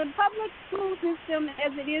 the public school system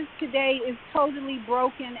as it is today is totally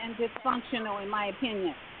broken and dysfunctional, in my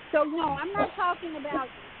opinion. So, no, I'm not talking about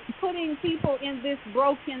putting people in this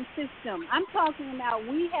broken system. I'm talking about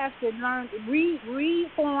we have to learn,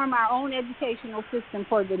 reform our own educational system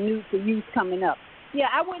for the youth coming up. Yeah,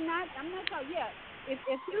 I'm not talking, if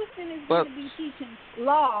Houston is going to be teaching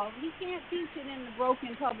law, he can't teach it in the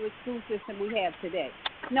broken public school system we have today.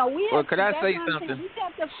 No, we have could I say something? We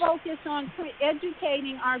have to focus on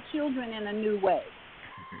educating our children in a new way.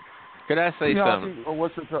 Could I say something?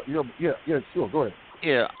 Sure, go ahead.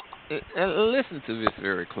 Yeah, listen to this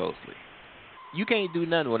very closely. You can't do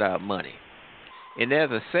nothing without money. And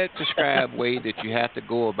there's a set prescribed way that you have to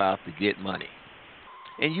go about to get money.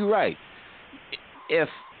 And you're right. If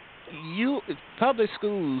public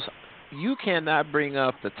schools, you cannot bring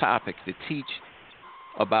up the topic to teach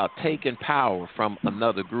about taking power from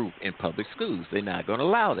another group in public schools. They're not going to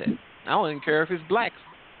allow that. I don't even care if it's black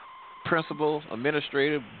principals,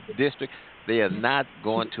 administrative, district. They are not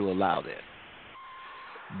going to allow that.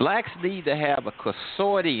 Blacks need to have a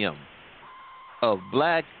consortium of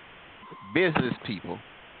black business people,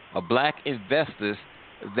 of black investors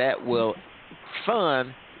that will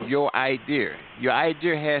fund your idea. Your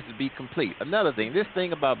idea has to be complete. Another thing, this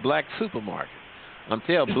thing about black supermarkets,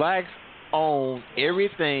 until blacks own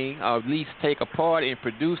everything, or at least take a part in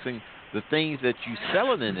producing the things that you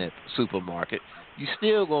selling in that supermarket, you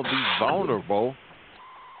still going to be vulnerable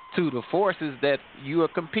to the forces that you are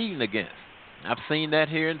competing against. I've seen that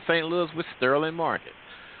here in St. Louis with Sterling Market.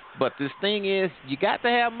 But this thing is, you got to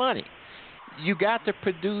have money. You got to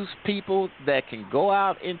produce people that can go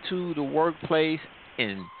out into the workplace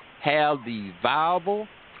and have the viable,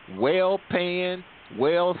 well-paying,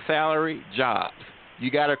 well-salaried jobs.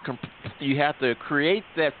 You have to create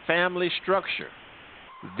that family structure.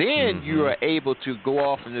 Then you are able to go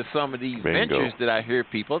off into some of these ventures that I hear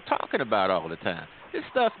people talking about all the time. This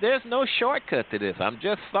stuff, there's no shortcut to this. I'm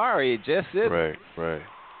just sorry, it just isn't. Right.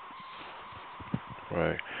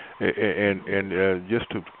 And just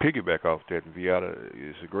to piggyback off that, Viata,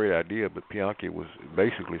 it's a great idea, but Bianchi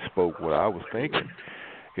basically spoke what I was thinking,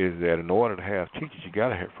 is that in order to have teachers, you got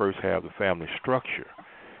to first have the family structure.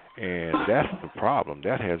 And that's the problem.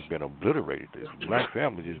 That has been obliterated. The black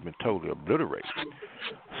family has been totally obliterated.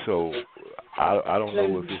 So I don't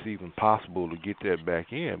know if it's even possible to get that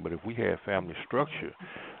back in, but if we have family structure,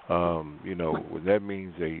 that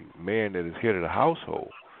means a man that is head of the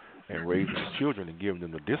household and raising the children and giving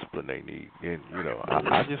them the discipline they need. And,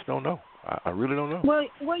 I just don't know. I really don't know. Well,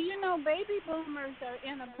 baby boomers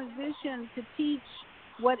are in a position to teach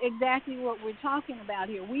exactly what we're talking about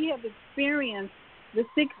here. We have experienced the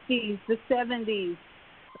 60s, the 70s,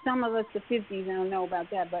 some of us the 50s, I don't know about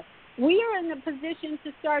that, but we are in a position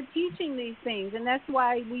to start teaching these things, and that's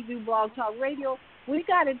why we do Blog Talk Radio. We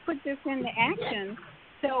got to put this into action,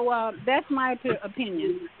 so that's my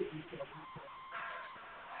opinion.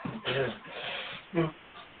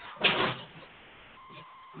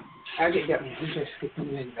 I get that. We just get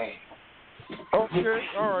them in there. Okay,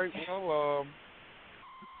 all right. Well,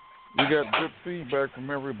 we got good feedback from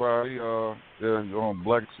everybody on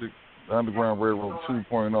Blexit, Underground Railroad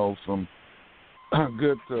 2.0. Some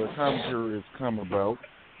good commentary has come about.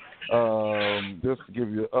 Just to give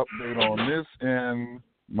you an update on this, and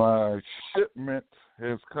my shipment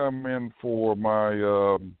has come in for my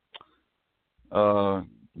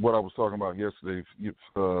what I was talking about yesterday.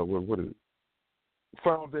 What is it?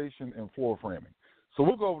 Foundation and floor framing. So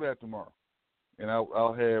we'll go over that tomorrow, and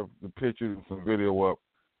I'll have the pictures and some video up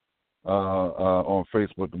on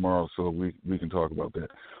Facebook tomorrow, so we can talk about that.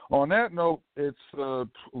 On that note, it's a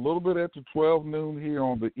little bit after 12 noon here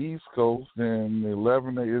on the East Coast, and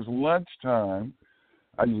 11 is lunchtime.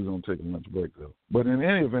 I usually don't take a lunch break, though. But in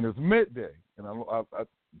any event, it's midday, and I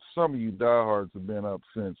some of you diehards have been up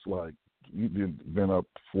since, you've been up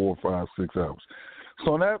 4, 5, 6 hours.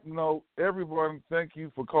 So on that note, everyone, thank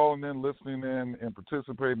you for calling in, listening in, and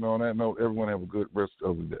participating. On that note, everyone have a good rest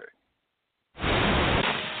of the day.